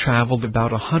 he traveled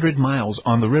about 100 miles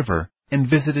on the river, and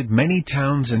visited many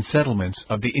towns and settlements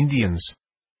of the Indians.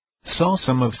 Saw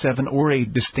some of 7 or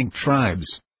 8 distinct tribes,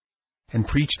 and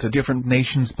preached to different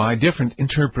nations by different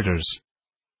interpreters.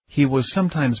 He was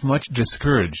sometimes much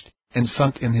discouraged, and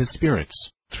sunk in his spirits,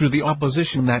 through the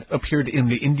opposition that appeared in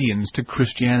the Indians to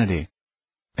Christianity.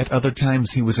 At other times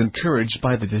he was encouraged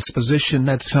by the disposition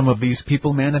that some of these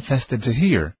people manifested to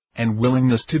hear, and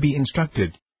willingness to be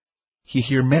instructed. He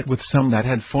here met with some that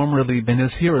had formerly been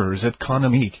his hearers at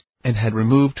Conamique, and had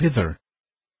removed hither,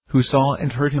 who saw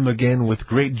and heard him again with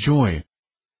great joy.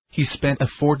 He spent a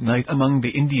fortnight among the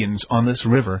Indians on this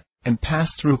river, and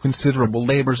passed through considerable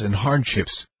labors and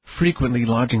hardships, frequently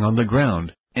lodging on the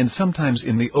ground, and sometimes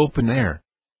in the open air.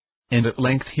 And at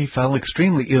length he fell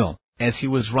extremely ill, as he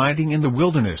was riding in the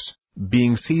wilderness,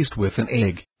 being seized with an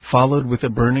ague, followed with a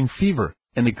burning fever,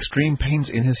 and extreme pains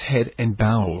in his head and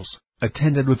bowels,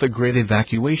 attended with a great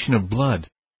evacuation of blood,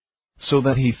 so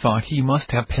that he thought he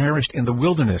must have perished in the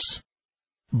wilderness.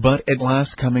 But at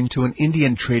last coming to an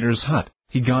Indian trader's hut,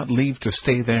 he got leave to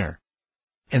stay there.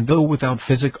 And though without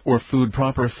physic or food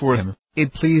proper for him,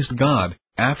 it pleased God,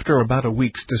 after about a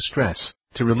week's distress,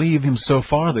 to relieve him so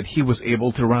far that he was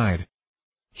able to ride.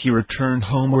 He returned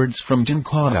homewards from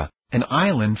Jincada, an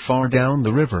island far down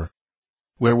the river,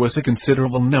 where was a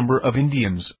considerable number of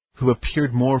Indians, who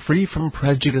appeared more free from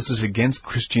prejudices against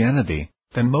Christianity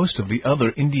than most of the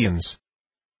other Indians.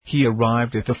 He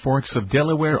arrived at the Forks of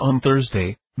Delaware on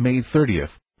Thursday, May 30th,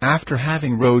 after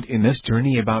having rode in this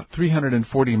journey about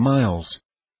 340 miles.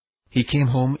 He came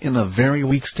home in a very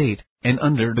weak state, and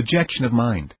under dejection of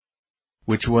mind,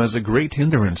 which was a great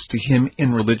hindrance to him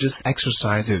in religious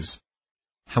exercises.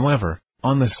 However,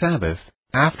 on the Sabbath,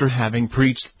 after having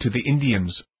preached to the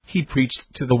Indians, he preached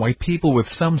to the white people with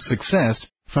some success,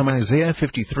 from Isaiah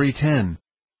 53:10.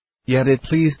 Yet it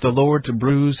pleased the Lord to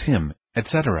bruise him,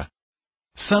 etc.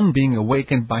 Some being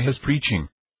awakened by his preaching.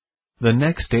 The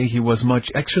next day he was much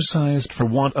exercised for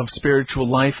want of spiritual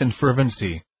life and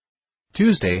fervency.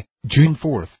 Tuesday, June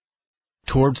 4th.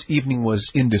 Towards evening was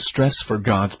in distress for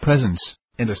God's presence,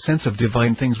 and a sense of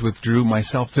divine things withdrew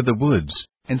myself to the woods,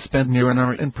 and spent near an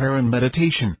hour in prayer and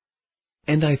meditation.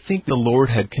 And I think the Lord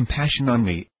had compassion on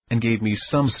me, and gave me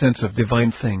some sense of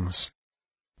divine things,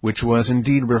 which was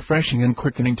indeed refreshing and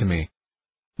quickening to me.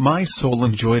 My soul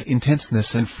enjoyed intenseness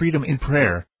and freedom in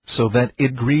prayer, so that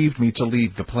it grieved me to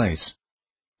leave the place.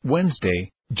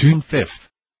 Wednesday, June 5th.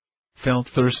 Felt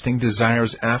thirsting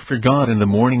desires after God in the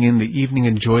morning. In the evening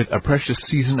enjoyed a precious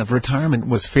season of retirement.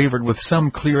 Was favored with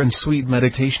some clear and sweet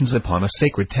meditations upon a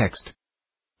sacred text.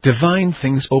 Divine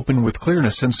things opened with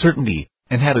clearness and certainty,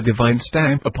 and had a divine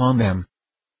stamp upon them.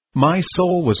 My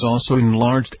soul was also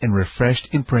enlarged and refreshed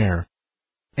in prayer,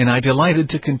 and I delighted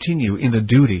to continue in the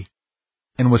duty,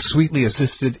 and was sweetly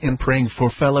assisted in praying for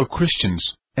fellow Christians,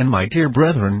 and my dear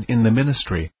brethren in the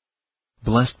ministry.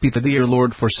 Blessed be the dear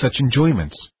Lord for such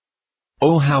enjoyments.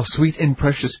 Oh, how sweet and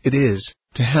precious it is,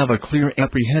 to have a clear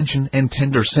apprehension and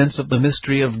tender sense of the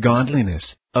mystery of godliness,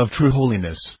 of true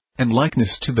holiness, and likeness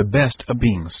to the best of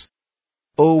beings.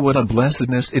 Oh, what a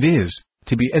blessedness it is,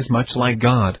 to be as much like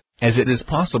God, as it is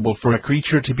possible for a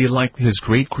creature to be like his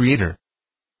great Creator.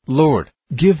 Lord,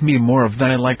 give me more of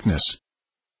thy likeness.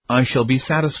 I shall be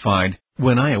satisfied,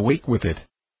 when I awake with it.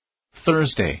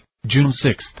 Thursday, June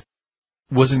 6th.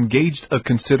 Was engaged a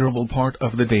considerable part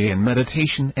of the day in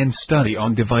meditation and study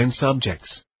on divine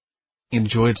subjects.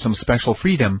 Enjoyed some special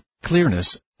freedom,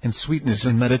 clearness, and sweetness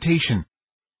in meditation.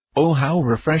 Oh, how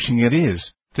refreshing it is,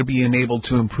 to be enabled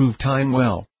to improve time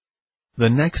well. The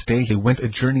next day he went a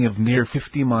journey of near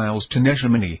 50 miles to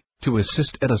Neshaminy, to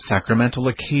assist at a sacramental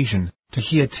occasion,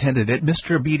 he attended at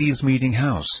Mr. Beatty's meeting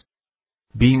house,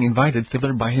 being invited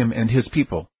thither by him and his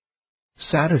people.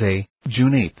 Saturday,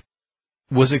 June 8th.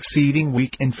 Was exceeding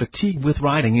weak and fatigued with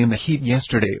riding in the heat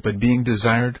yesterday, but being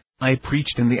desired, I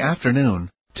preached in the afternoon,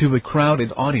 to a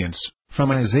crowded audience,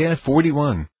 from Isaiah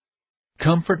 41.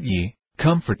 Comfort ye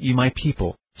my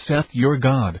people, saith your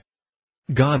God.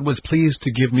 God was pleased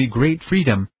to give me great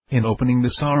freedom, in opening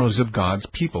the sorrows of God's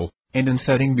people, and in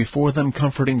setting before them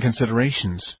comforting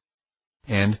considerations.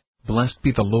 And, blessed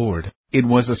be the Lord, it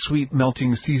was a sweet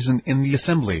melting season in the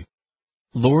assembly.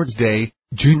 Lord's Day,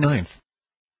 June 9th.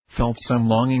 Felt some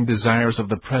longing desires of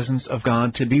the presence of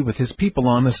God to be with his people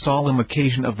on the solemn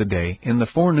occasion of the day. In the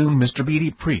forenoon Mr.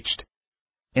 Beatty preached,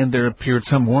 and there appeared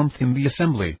some warmth in the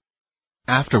assembly.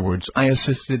 Afterwards I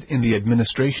assisted in the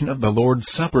administration of the Lord's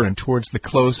Supper, and towards the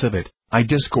close of it, I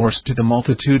discoursed to the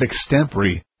multitude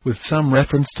extempore, with some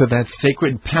reference to that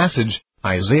sacred passage,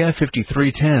 Isaiah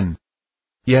 53:10.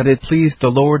 Yet it pleased the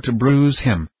Lord to bruise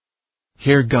him.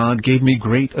 Here God gave me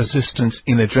great assistance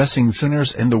in addressing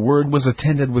sinners, and the word was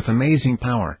attended with amazing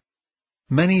power.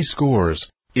 Many scores,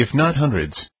 if not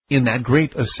hundreds, in that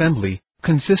great assembly,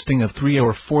 consisting of 3,000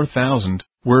 or 4,000,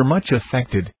 were much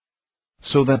affected,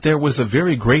 so that there was a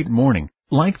very great mourning,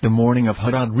 like the mourning of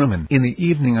Hadad Rimmon. In the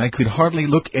evening I could hardly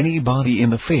look anybody in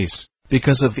the face,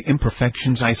 because of the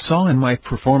imperfections I saw in my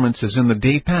performances in the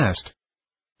day past.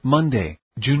 Monday,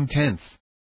 June 10th.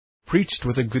 Preached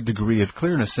with a good degree of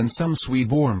clearness and some sweet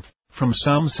warmth, from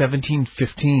Psalm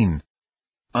 17:15.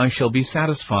 I shall be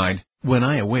satisfied, when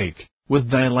I awake, with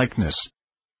thy likeness.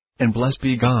 And blessed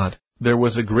be God, there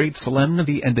was a great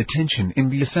solemnity and attention in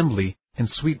the assembly, and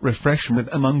sweet refreshment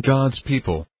among God's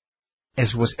people,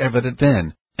 as was evident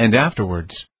then, and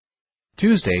afterwards.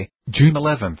 Tuesday, June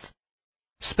 11th.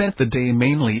 Spent the day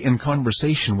mainly in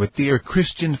conversation with dear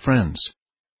Christian friends,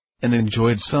 and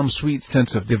enjoyed some sweet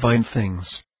sense of divine things.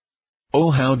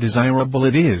 Oh, how desirable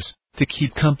it is to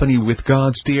keep company with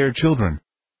God's dear children.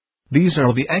 These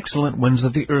are the excellent ones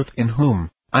of the earth, in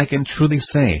whom, I can truly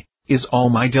say, is all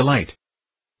my delight.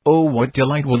 Oh, what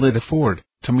delight will it afford,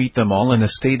 to meet them all in a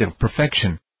state of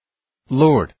perfection.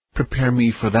 Lord, prepare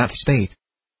me for that state.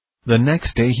 The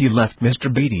next day he left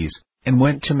Mr. Beatty's, and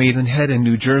went to Maidenhead in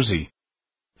New Jersey,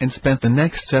 and spent the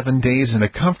next 7 days in a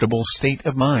comfortable state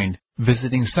of mind,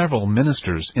 visiting several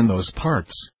ministers in those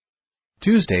parts.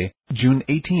 Tuesday, June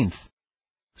 18th.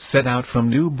 Set out from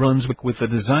New Brunswick with the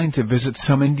design to visit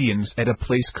some Indians at a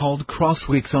place called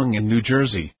Crosswicksung in New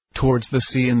Jersey. Towards the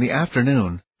sea in the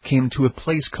afternoon, came to a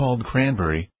place called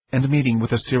Cranberry, and meeting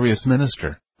with a serious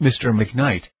minister, Mr.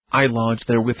 McKnight, I lodged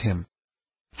there with him.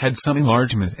 Had some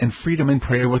enlargement and freedom in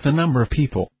prayer with a number of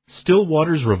people. Still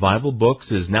Waters Revival Books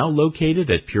is now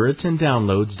located at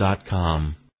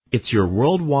PuritanDownloads.com. It's your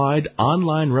worldwide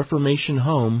online Reformation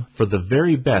home for the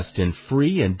very best in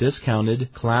free and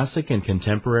discounted classic and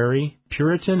contemporary,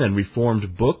 Puritan and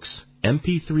Reformed books,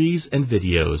 MP3s, and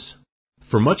videos.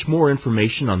 For much more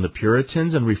information on the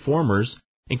Puritans and Reformers,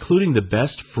 including the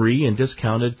best free and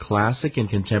discounted classic and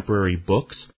contemporary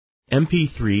books,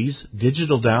 MP3s,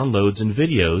 digital downloads, and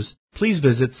videos, please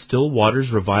visit Still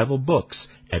Waters Revival Books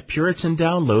at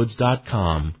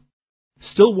PuritanDownloads.com.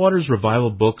 Still Waters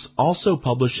Revival Books also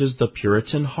publishes the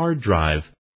Puritan Hard Drive,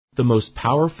 the most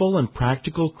powerful and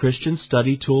practical Christian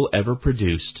study tool ever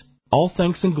produced. All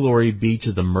thanks and glory be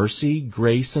to the mercy,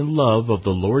 grace, and love of the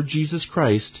Lord Jesus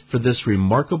Christ for this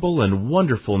remarkable and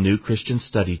wonderful new Christian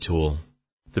study tool.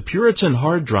 The Puritan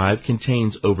Hard Drive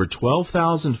contains over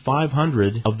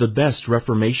 12,500 of the best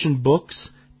Reformation books,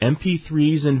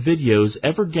 MP3s, and videos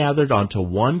ever gathered onto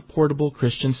one portable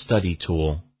Christian study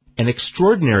tool. An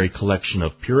extraordinary collection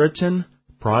of Puritan,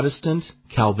 Protestant,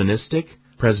 Calvinistic,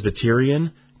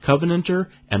 Presbyterian, Covenanter,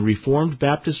 and Reformed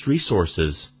Baptist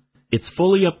resources. It's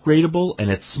fully upgradable and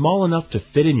it's small enough to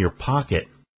fit in your pocket.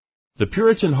 The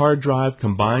Puritan Hard Drive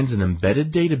combines an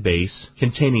embedded database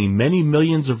containing many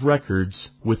millions of records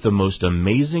with the most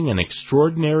amazing and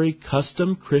extraordinary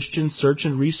custom Christian search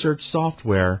and research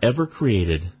software ever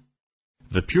created.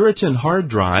 The Puritan Hard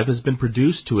Drive has been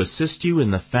produced to assist you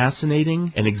in the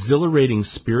fascinating and exhilarating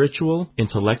spiritual,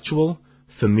 intellectual,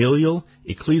 familial,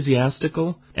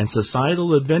 ecclesiastical, and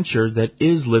societal adventure that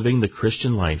is living the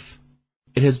Christian life.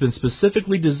 It has been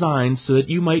specifically designed so that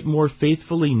you might more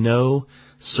faithfully know,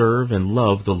 serve, and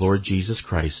love the Lord Jesus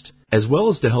Christ, as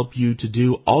well as to help you to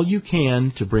do all you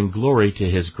can to bring glory to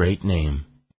His great name.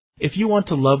 If you want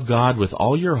to love God with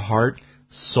all your heart,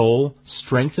 soul,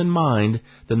 strength, and mind,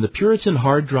 then the Puritan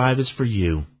Hard Drive is for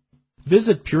you.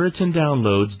 Visit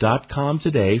PuritanDownloads.com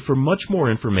today for much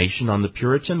more information on the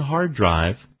Puritan Hard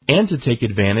Drive and to take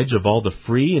advantage of all the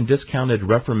free and discounted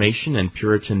Reformation and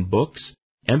Puritan books,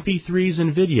 MP3s,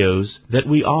 and videos that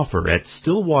we offer at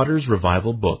Still Waters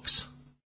Revival Books.